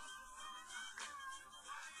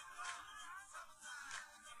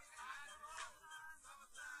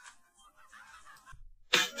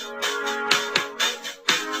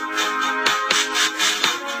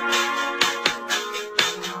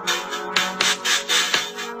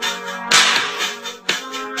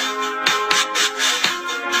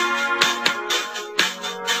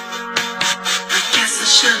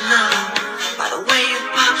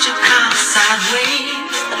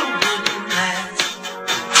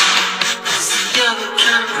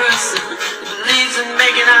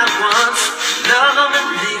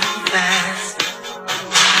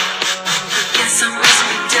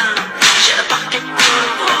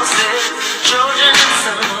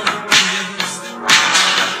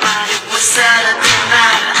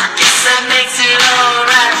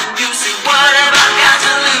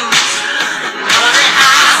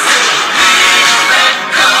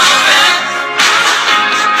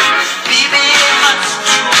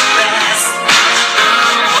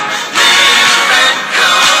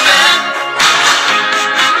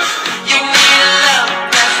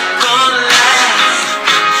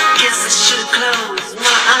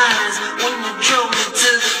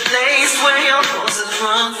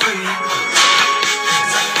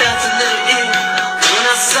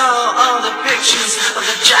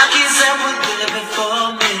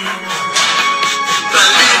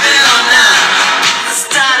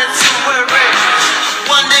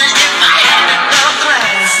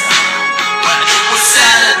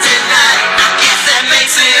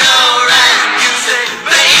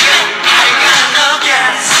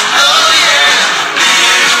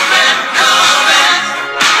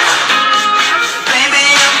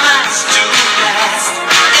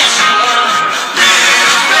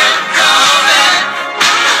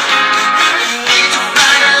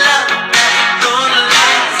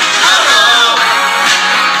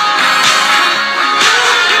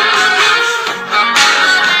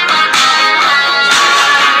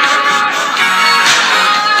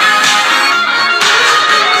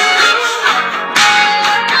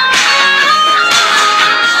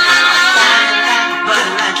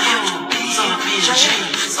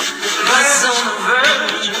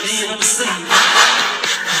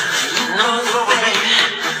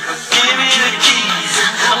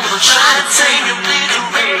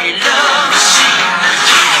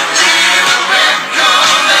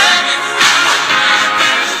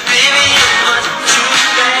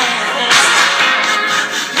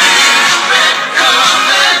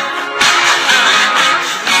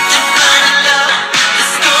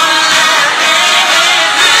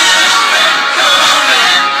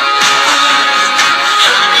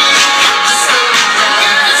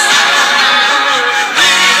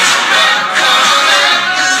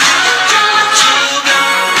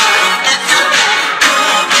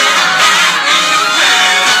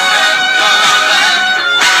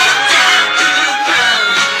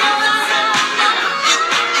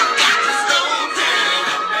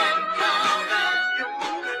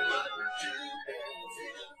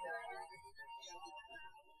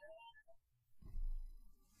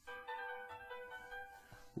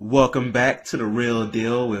 Welcome back to The Real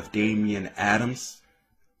Deal with Damian Adams.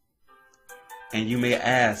 And you may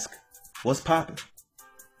ask, what's popping?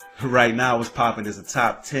 Right now, what's popping is the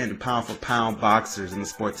top 10 pound-for-pound boxers in the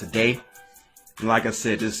sport today. And like I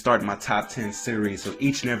said, just starting my top 10 series. So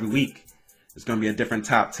each and every week, there's going to be a different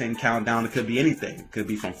top 10 countdown. It could be anything. It could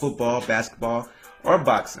be from football, basketball, or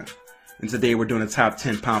boxing. And today we're doing the top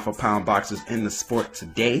 10 pound-for-pound boxers in the sport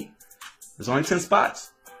today. There's only 10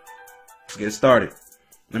 spots. Let's get started.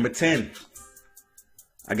 Number 10,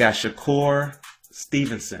 I got Shakur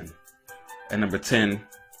Stevenson at number 10.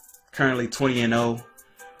 Currently 20-0.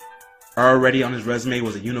 Already on his resume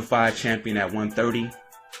was a unified champion at 130.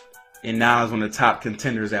 And now is one of the top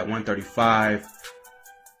contenders at 135.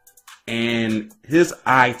 And his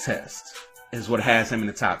eye test is what has him in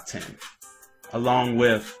the top 10. Along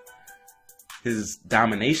with his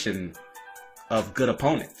domination of good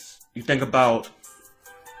opponents. You think about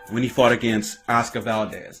when he fought against Oscar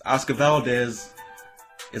Valdez. Oscar Valdez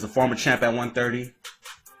is a former champ at 130.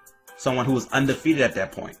 Someone who was undefeated at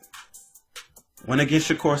that point. Went against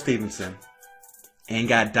Shakur Stevenson and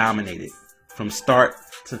got dominated from start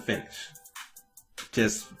to finish.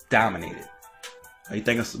 Just dominated. You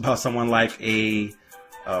think about someone like a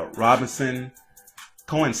Robinson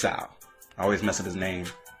Coensau. I always mess up his name.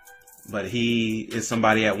 But he is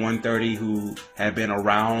somebody at 130 who had been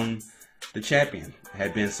around the champion.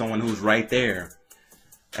 Had been someone who was right there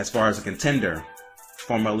as far as a contender.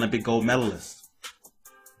 Former Olympic gold medalist.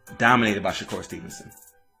 Dominated by Shakur Stevenson.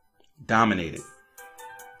 Dominated.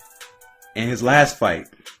 In his last fight,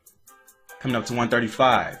 coming up to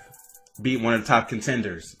 135, beat one of the top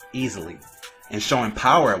contenders easily. And showing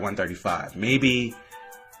power at 135. Maybe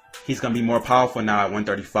he's going to be more powerful now at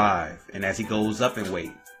 135. And as he goes up in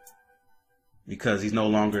weight. Because he's no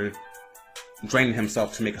longer draining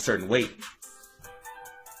himself to make a certain weight.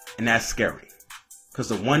 And that's scary. Because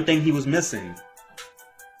the one thing he was missing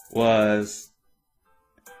was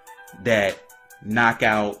that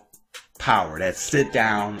knockout power. That sit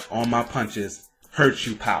down on my punches, hurt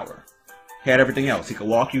you power. He had everything else. He could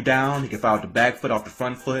walk you down. He could fire with the back foot off the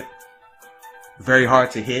front foot. Very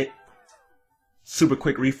hard to hit. Super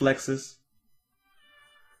quick reflexes.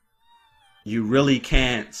 You really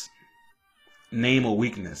can't name a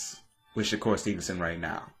weakness with Shakur Stevenson right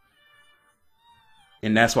now.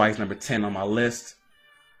 And that's why he's number 10 on my list.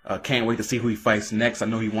 Can't wait to see who he fights next. I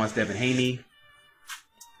know he wants Devin Haney.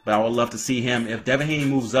 But I would love to see him. If Devin Haney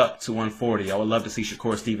moves up to 140, I would love to see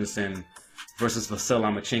Shakur Stevenson versus Vasyl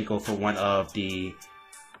Lomachenko for one of the,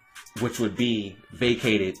 which would be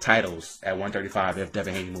vacated titles at 135 if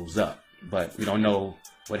Devin Haney moves up. But we don't know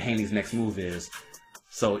what Haney's next move is.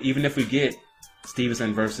 So even if we get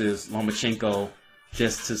Stevenson versus Lomachenko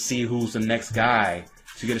just to see who's the next guy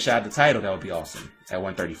to get a shot at the title, that would be awesome at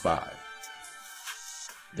 135.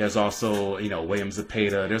 There's also, William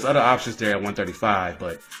Zepeda. There's other options there at 135,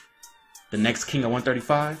 but the next king at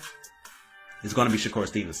 135 is going to be Shakur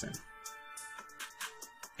Stevenson.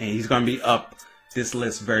 And he's going to be up this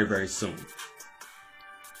list very, very soon.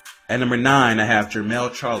 At number 9, I have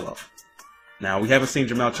Jermell Charlo. Now, we haven't seen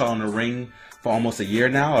Jermell Charlo in the ring for almost a year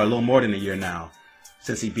now, or a little more than a year now,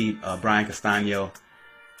 since he beat Brian Castano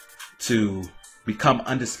to become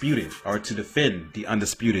undisputed, or to defend the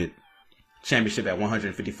undisputed championship at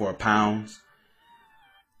 154 pounds.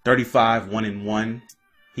 35-1-1.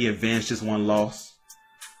 He avenged his one loss.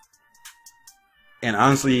 And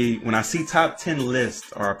honestly, when I see top 10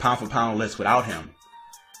 lists or a pound-for-pound list without him,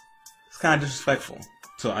 it's kind of disrespectful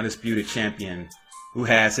to an undisputed champion who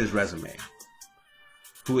has his resume,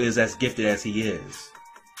 who is as gifted as he is.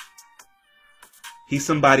 He's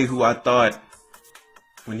somebody who I thought,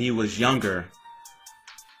 when he was younger,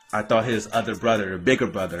 I thought his other brother, the bigger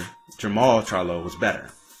brother, Jermall Charlo, was better.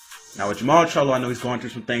 Now with Jermall Charlo, I know he's going through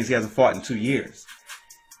some things. He hasn't fought in 2 years.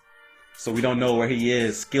 So we don't know where he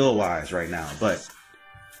is skill-wise right now. But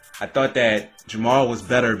I thought that Jermall was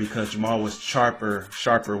better because Jermall was sharper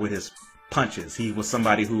with his punches. He was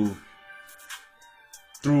somebody who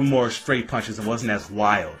threw more straight punches and wasn't as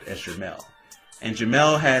wild as Jermell. And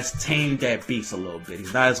Jermell has tamed that beast a little bit.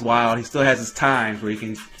 He's not as wild. He still has his times where he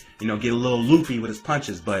can, get a little loopy with his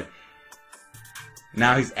punches. But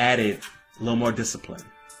now he's added a little more discipline.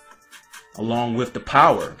 Along with the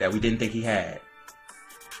power that we didn't think he had.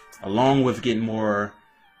 Along with getting more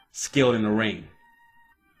skilled in the ring.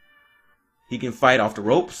 He can fight off the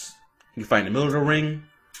ropes. He can fight in the middle of the ring.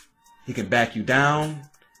 He can back you down.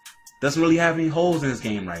 Doesn't really have any holes in his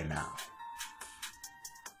game right now.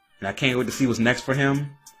 And I can't wait to see what's next for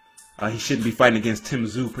him. He shouldn't be fighting against Tim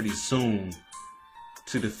Tszyu pretty soon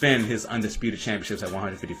to defend his undisputed championships at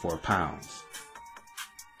 154 pounds.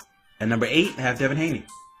 At number 8, I have Devin Haney.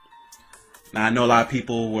 Now, I know a lot of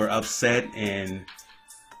people were upset and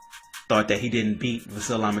thought that he didn't beat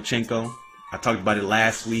Vasyl Lomachenko. I talked about it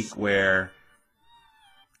last week where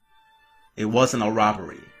it wasn't a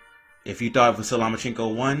robbery. If you thought Vasyl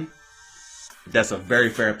Lomachenko won, that's a very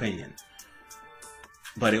fair opinion.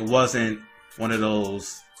 But it wasn't one of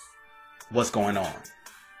those, what's going on?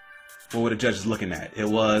 What were the judges looking at? It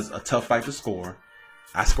was a tough fight to score.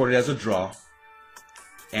 I scored it as a draw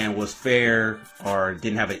and was fair or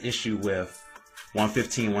didn't have an issue with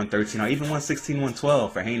 115, 113, or even 116,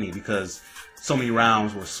 112 for Haney because so many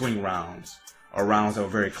rounds were swing rounds or rounds that were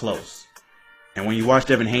very close. And when you watch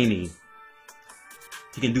Devin Haney,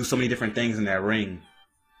 he can do so many different things in that ring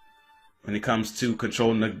when it comes to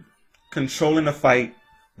controlling the fight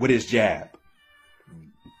with his jab.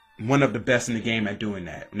 One of the best in the game at doing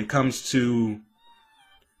that. When it comes to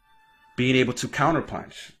being able to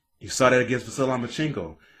counterpunch, you saw that against Vasyl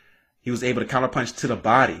Lomachenko. He was able to counterpunch to the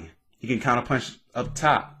body. He can counterpunch up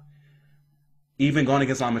top. Even going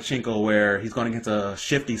against Lomachenko where he's going against a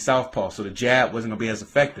shifty southpaw, so the jab wasn't going to be as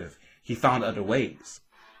effective. He found other ways.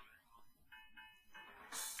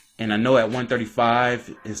 And I know at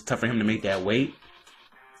 135, it's tough for him to make that weight.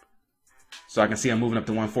 So I can see him moving up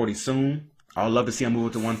to 140 soon. I would love to see him move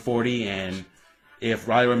up to 140. And if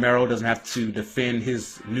Rolly Romero doesn't have to defend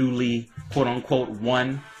his newly, quote-unquote,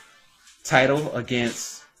 won title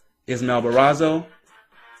against Ismael Barrazo,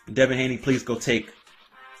 Devin Haney, please go take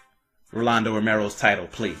Rolando Romero's title,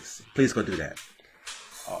 please. Please go do that.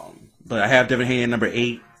 But I have Devin Haney at number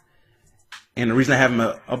 8. And the reason I have him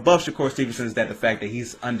above Shakur Stevenson is that the fact that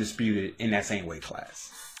he's undisputed in that same weight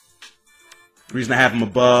class. The reason I have him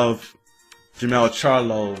above Jermell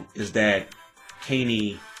Charlo is that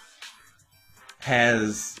Haney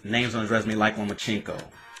has names on his resume like Lomachenko.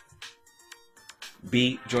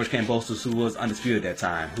 Beat George Kambosos, who was undisputed at that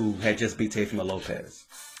time, who had just beat Teofimo Lopez.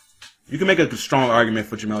 You can make a strong argument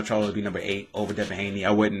for Jermell Charlo to be number 8 over Devin Haney.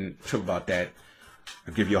 I wouldn't trip about that.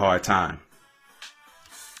 I'll give you a hard time.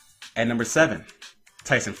 At number 7,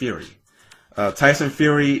 Tyson Fury. Tyson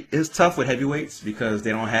Fury is tough with heavyweights because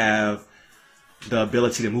they don't have the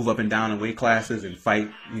ability to move up and down in weight classes and fight,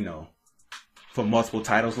 for multiple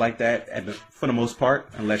titles like that for the most part,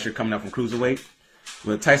 unless you're coming up from cruiserweight.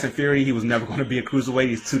 With Tyson Fury, he was never going to be a cruiserweight.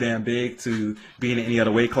 He's too damn big to be in any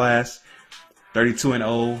other weight class.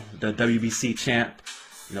 32-0, the WBC champ.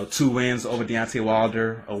 2 wins over Deontay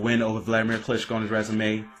Wilder, a win over Vladimir Klitschko on his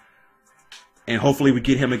resume. And hopefully we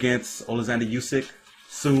get him against Alexander Usyk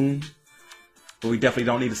soon. But we definitely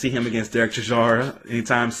don't need to see him against Derek Chisora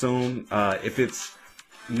anytime soon. If it's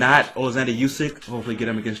not Alexander Usyk, hopefully get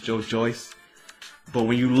him against Joe Joyce. But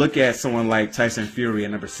when you look at someone like Tyson Fury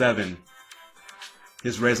at number 7,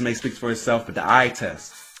 his resume speaks for itself, but the eye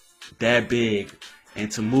test, that big, and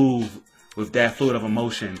to move with that fluid of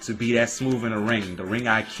emotion, to be that smooth in the ring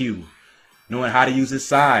IQ, knowing how to use his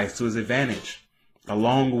size to his advantage,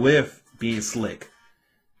 along with being slick.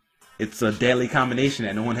 It's a deadly combination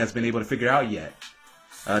that no one has been able to figure out yet.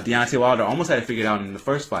 Deontay Wilder almost had it figured out in the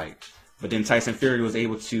first fight, but then Tyson Fury was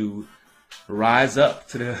able to rise up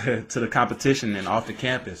to the competition and off the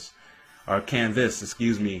canvas,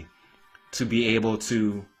 to be able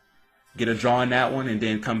to get a draw in that one and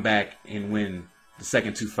then come back and win the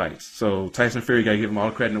second 2 fights. So Tyson Fury, got to give him all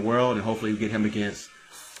the credit in the world, and hopefully we get him against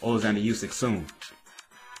Alexander Usyk soon.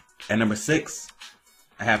 At number 6,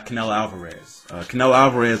 I have Canelo Alvarez. Canelo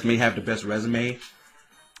Alvarez may have the best resume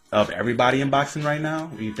of everybody in boxing right now.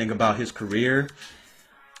 When you think about his career,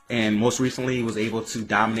 and most recently he was able to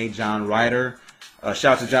dominate John Ryder. Shout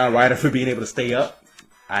out to John Ryder for being able to stay up.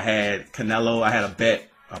 I had Canelo. I had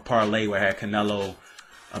a parlay where I had Canelo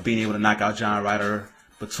being able to knock out John Ryder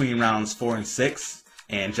between rounds 4 and 6,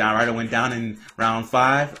 and John Ryder went down in round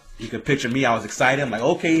 5. You could picture me. I was excited. I'm like,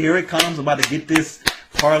 okay, here it comes. I'm about to get this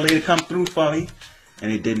parlay to come through for me.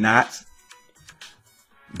 And it did not.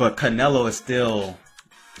 But Canelo is still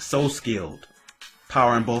so skilled.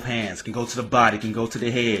 Power in both hands. Can go to the body. Can go to the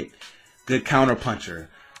head. Good counter puncher.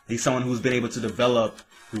 He's someone who's been able to develop.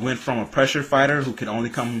 Who went from a pressure fighter who can only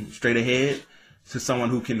come straight ahead to someone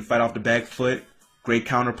who can fight off the back foot. Great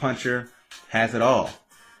counter puncher. Has it all.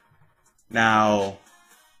 Now,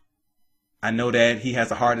 I know that he has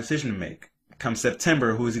a hard decision to make. Come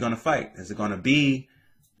September, who is he going to fight? Is it going to be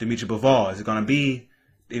Dimitri Bivol? Is it going to be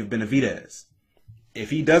David Benavidez? If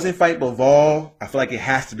he doesn't fight Bivol, I feel like it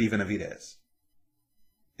has to be Benavidez.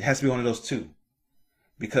 It has to be one of those two.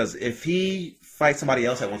 Because if he fights somebody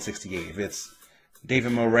else at 168, if it's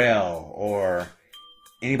David Morrell or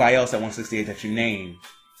anybody else at 168 that you name,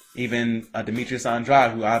 even Demetrius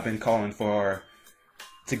Andrade, who I've been calling for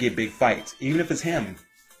to get big fights, even if it's him,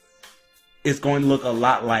 it's going to look a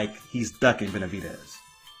lot like he's ducking Benavidez.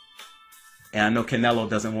 And I know Canelo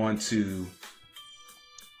doesn't want to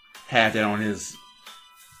have that on his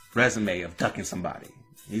resume of ducking somebody.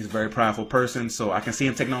 He's a very prideful person, so I can see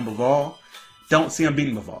him taking on Bivol. Don't see him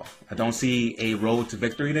beating Bivol. I don't see a road to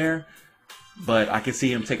victory there, but I can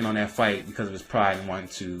see him taking on that fight because of his pride and wanting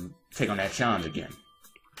to take on that challenge again.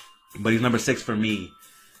 But he's number 6 for me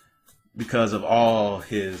because of all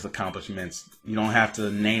his accomplishments. You don't have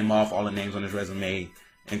to name off all the names on his resume.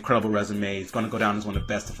 Incredible resume. He's going to go down as one of the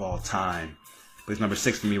best of all time. But he's number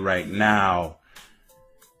 6 for me right now.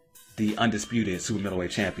 The undisputed super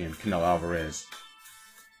middleweight champion, Canelo Alvarez.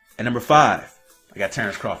 At number 5, I got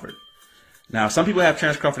Terrence Crawford. Now, some people have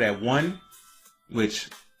Terrence Crawford at 1, which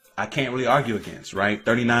I can't really argue against, right?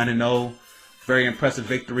 39-0, very impressive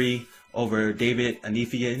victory over David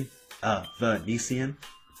Venetian,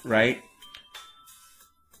 right?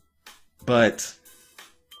 But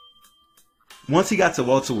once he got to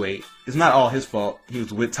welterweight, it's not all his fault. He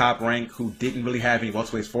was with Top Rank, who didn't really have any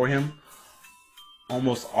welterweights for him.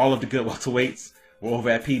 Almost all of the good welterweights were over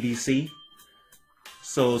at PBC.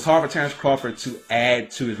 So it's hard for Terrence Crawford to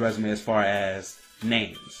add to his resume as far as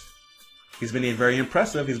names. He's been very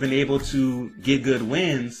impressive. He's been able to get good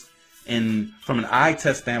wins, and from an eye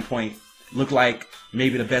test standpoint, look like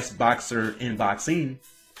maybe the best boxer in boxing.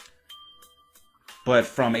 But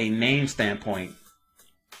from a name standpoint,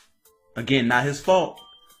 again, not his fault,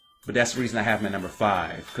 but that's the reason I have him at number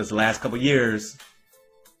 5. Because the last couple years,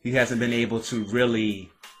 he hasn't been able to really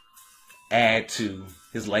add to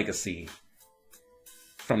his legacy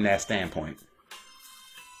from that standpoint.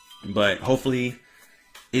 But hopefully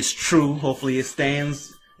it's true. Hopefully it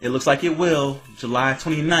stands. It looks like it will. July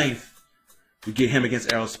 29th, we get him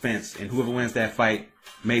against Errol Spence. And whoever wins that fight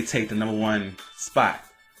may take the number 1 spot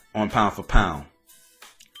on pound for pound.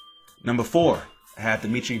 Number 4, I have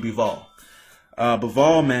Dimitri Bivol.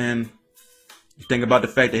 Bivol, man, you think about the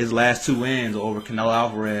fact that his last 2 wins over Canelo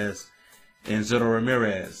Alvarez and Zurdo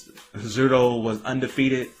Ramirez. Zurdo was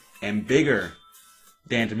undefeated and bigger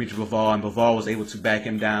than Dimitri Bivol, and Bivol was able to back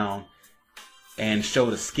him down and show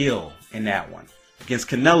the skill in that one. Against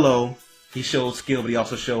Canelo, he showed skill, but he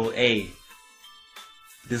also showed,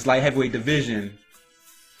 this light heavyweight division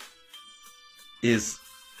is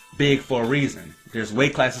big for a reason. There's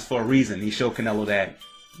weight classes for a reason. He showed Canelo that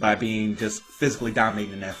by being just physically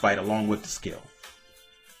dominating in that fight along with the skill.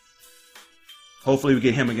 Hopefully we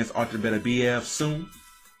get him against Artur Beterbiev soon.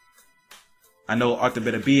 I know Artur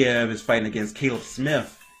Beterbiev is fighting against Caleb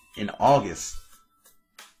Smith in August,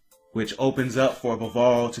 which opens up for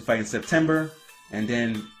Bivol to fight in September, and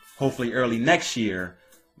then hopefully early next year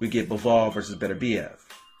we get Bivol versus Beterbiev.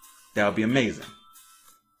 That would be amazing.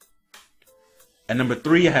 At number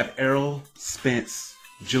 3, I have Errol Spence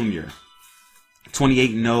Jr.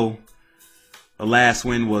 28-0. The last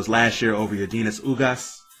win was last year over Yordenis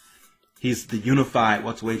Ugas. He's the unified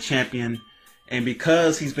welterweight champion. And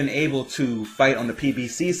because he's been able to fight on the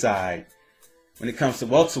PBC side, when it comes to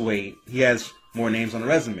welterweight, he has more names on the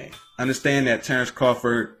resume. Understand that Terrence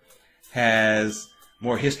Crawford has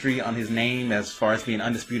more history on his name as far as being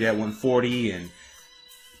undisputed at 140. And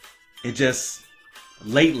it just,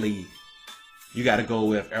 lately, you got to go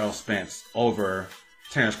with Errol Spence over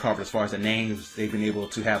Terrence Crawford as far as the names they've been able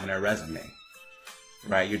to have on their resume.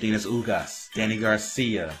 Right? Yordenis Ugas, Danny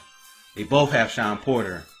Garcia. They both have Sean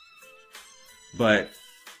Porter. But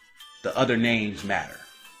the other names matter.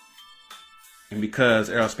 And because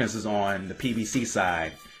Errol Spence is on the PBC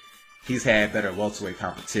side, he's had better welterweight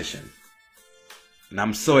competition. And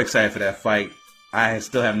I'm so excited for that fight. I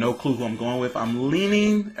still have no clue who I'm going with. I'm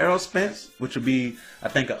leaning Errol Spence, which would be, I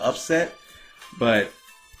think, an upset. But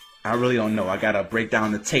I really don't know. I got to break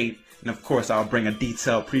down the tape. And, of course, I'll bring a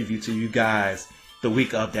detailed preview to you guys the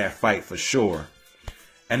week of that fight for sure.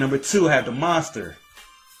 At number 2, I have the monster,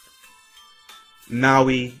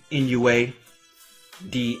 Naoya Inoue,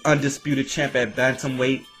 the undisputed champ at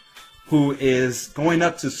bantamweight, who is going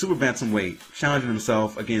up to super bantamweight, challenging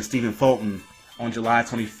himself against Stephen Fulton on July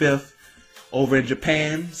 25th over in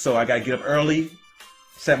Japan. So I got to get up early,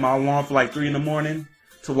 set my alarm for like 3 in the morning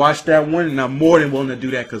to watch that one, and I'm more than willing to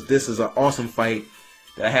do that because this is an awesome fight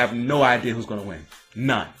that I have no idea who's going to win.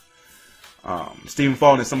 None. Stephen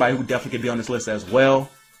Fulton is somebody who definitely could be on this list as well.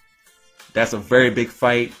 That's a very big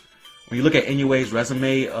fight. When you look at Inoue's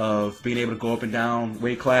resume of being able to go up and down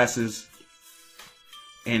weight classes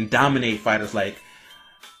and dominate fighters like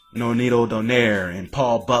Nonito Donaire and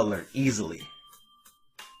Paul Butler easily,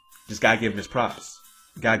 just gotta give him his props.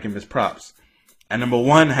 Gotta give him his props. At number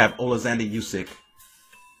 1, I have Alexander Usyk.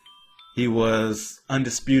 He was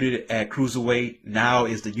undisputed at cruiserweight. Now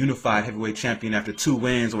is the unified heavyweight champion after 2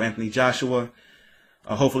 wins with Anthony Joshua.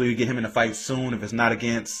 Hopefully we get him in a fight soon. If it's not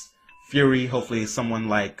against Fury, hopefully it's someone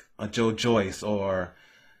like a Joe Joyce or,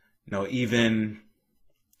 even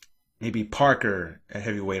maybe Parker at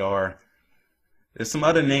heavyweight. Or there's some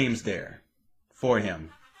other names there for him,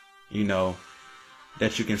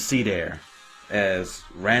 that you can see there. As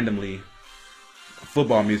randomly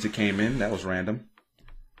football music came in. That was random.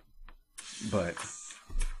 But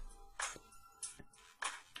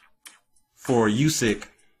for Usyk,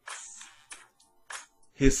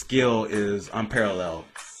 his skill is unparalleled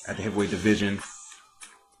at the heavyweight division.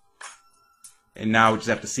 And now we just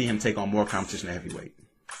have to see him take on more competition at heavyweight.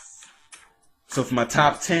 So for my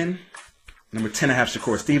top 10, number 10 I have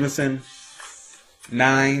Shakur Stevenson.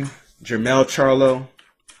 9, Jermell Charlo.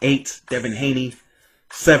 8, Devin Haney.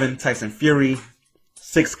 7, Tyson Fury.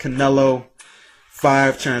 6, Canelo.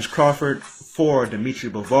 5, Terence Crawford. 4, Dimitri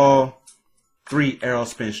Bivol. 3, Errol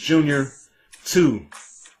Spence Jr. 2,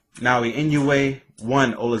 Naoya Inoue.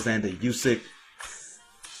 1, Alexander Usyk.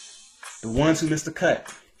 The ones who missed the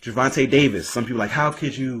cut. Gervonta Davis. Some people are like, how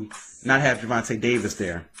could you not have Gervonta Davis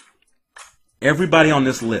there? Everybody on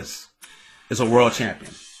this list is a world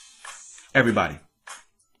champion. Everybody.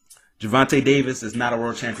 Gervonta Davis is not a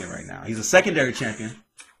world champion right now. He's a secondary champion,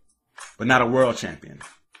 but not a world champion.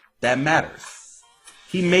 That matters.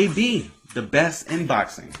 He may be the best in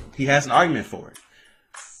boxing. He has an argument for it.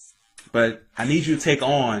 But I need you to take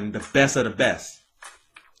on the best of the best.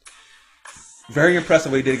 Very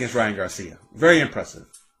impressive what he did against Ryan Garcia. Very impressive.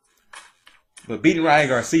 But beating Ryan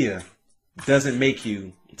Garcia doesn't make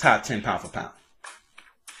you top 10 pound for pound.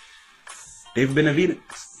 David Benavidez.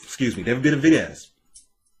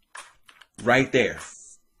 Right there.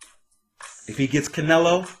 If he gets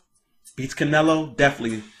beats Canelo,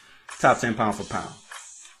 definitely top 10 pound for pound.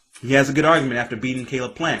 He has a good argument after beating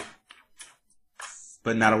Caleb Plant,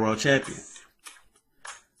 but not a world champion.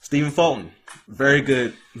 Stephen Fulton, very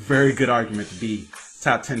good argument to be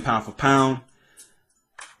top 10 pound for pound.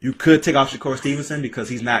 You could take off Shakur Stevenson because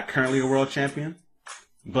he's not currently a world champion,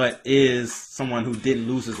 but is someone who didn't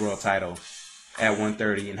lose his world title at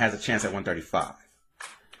 130 and has a chance at 135.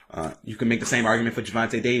 You can make the same argument for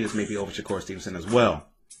Gervonta Davis, maybe over Shakur Stevenson as well.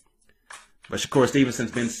 But Shakur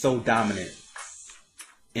Stevenson's been so dominant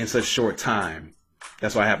in such short time.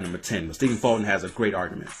 That's why I have number 10. But Stephen Fulton has a great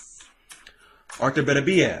argument. Arthur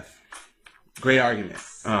Beterbiev, great argument.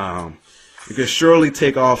 You could surely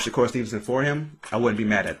take off Shakur Stevenson for him. I wouldn't be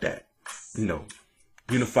mad at that.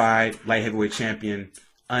 Unified light heavyweight champion,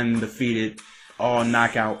 undefeated, all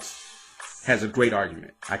knockouts, has a great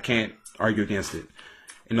argument. I can't argue against it.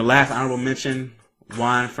 In the last honorable mention,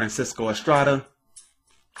 Juan Francisco Estrada.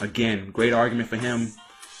 Again, great argument for him.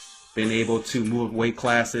 Being able to move weight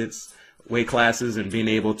classes and being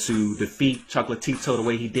able to defeat Chocolatito the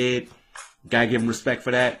way he did. Gotta give him respect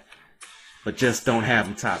for that. But just don't have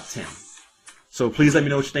him top 10. So please let me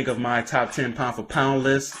know what you think of my top 10 pound for pound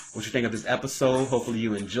list. What you think of this episode. Hopefully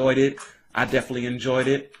you enjoyed it. I definitely enjoyed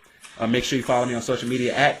it. Make sure you follow me on social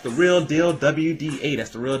media at The Real Deal WDA.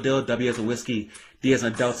 That's The Real Deal, W as a whiskey, D as a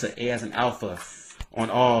delta, A as an alpha on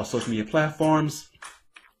all social media platforms.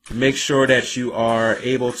 Make sure that you are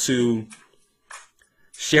able to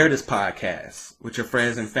share this podcast with your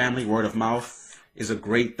friends and family. Word of mouth is a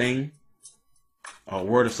great thing.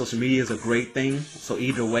 Word of social media is a great thing. So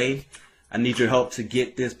either way, I need your help to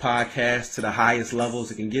get this podcast to the highest levels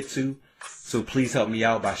it can get to. So please help me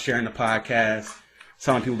out by sharing the podcast,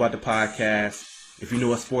 telling people about the podcast. If you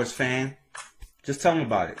know a sports fan, just tell them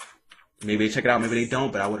about it. Maybe they check it out, maybe they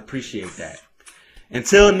don't, but I would appreciate that.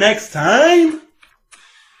 Until next time,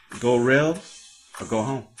 go real or go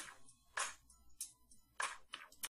home.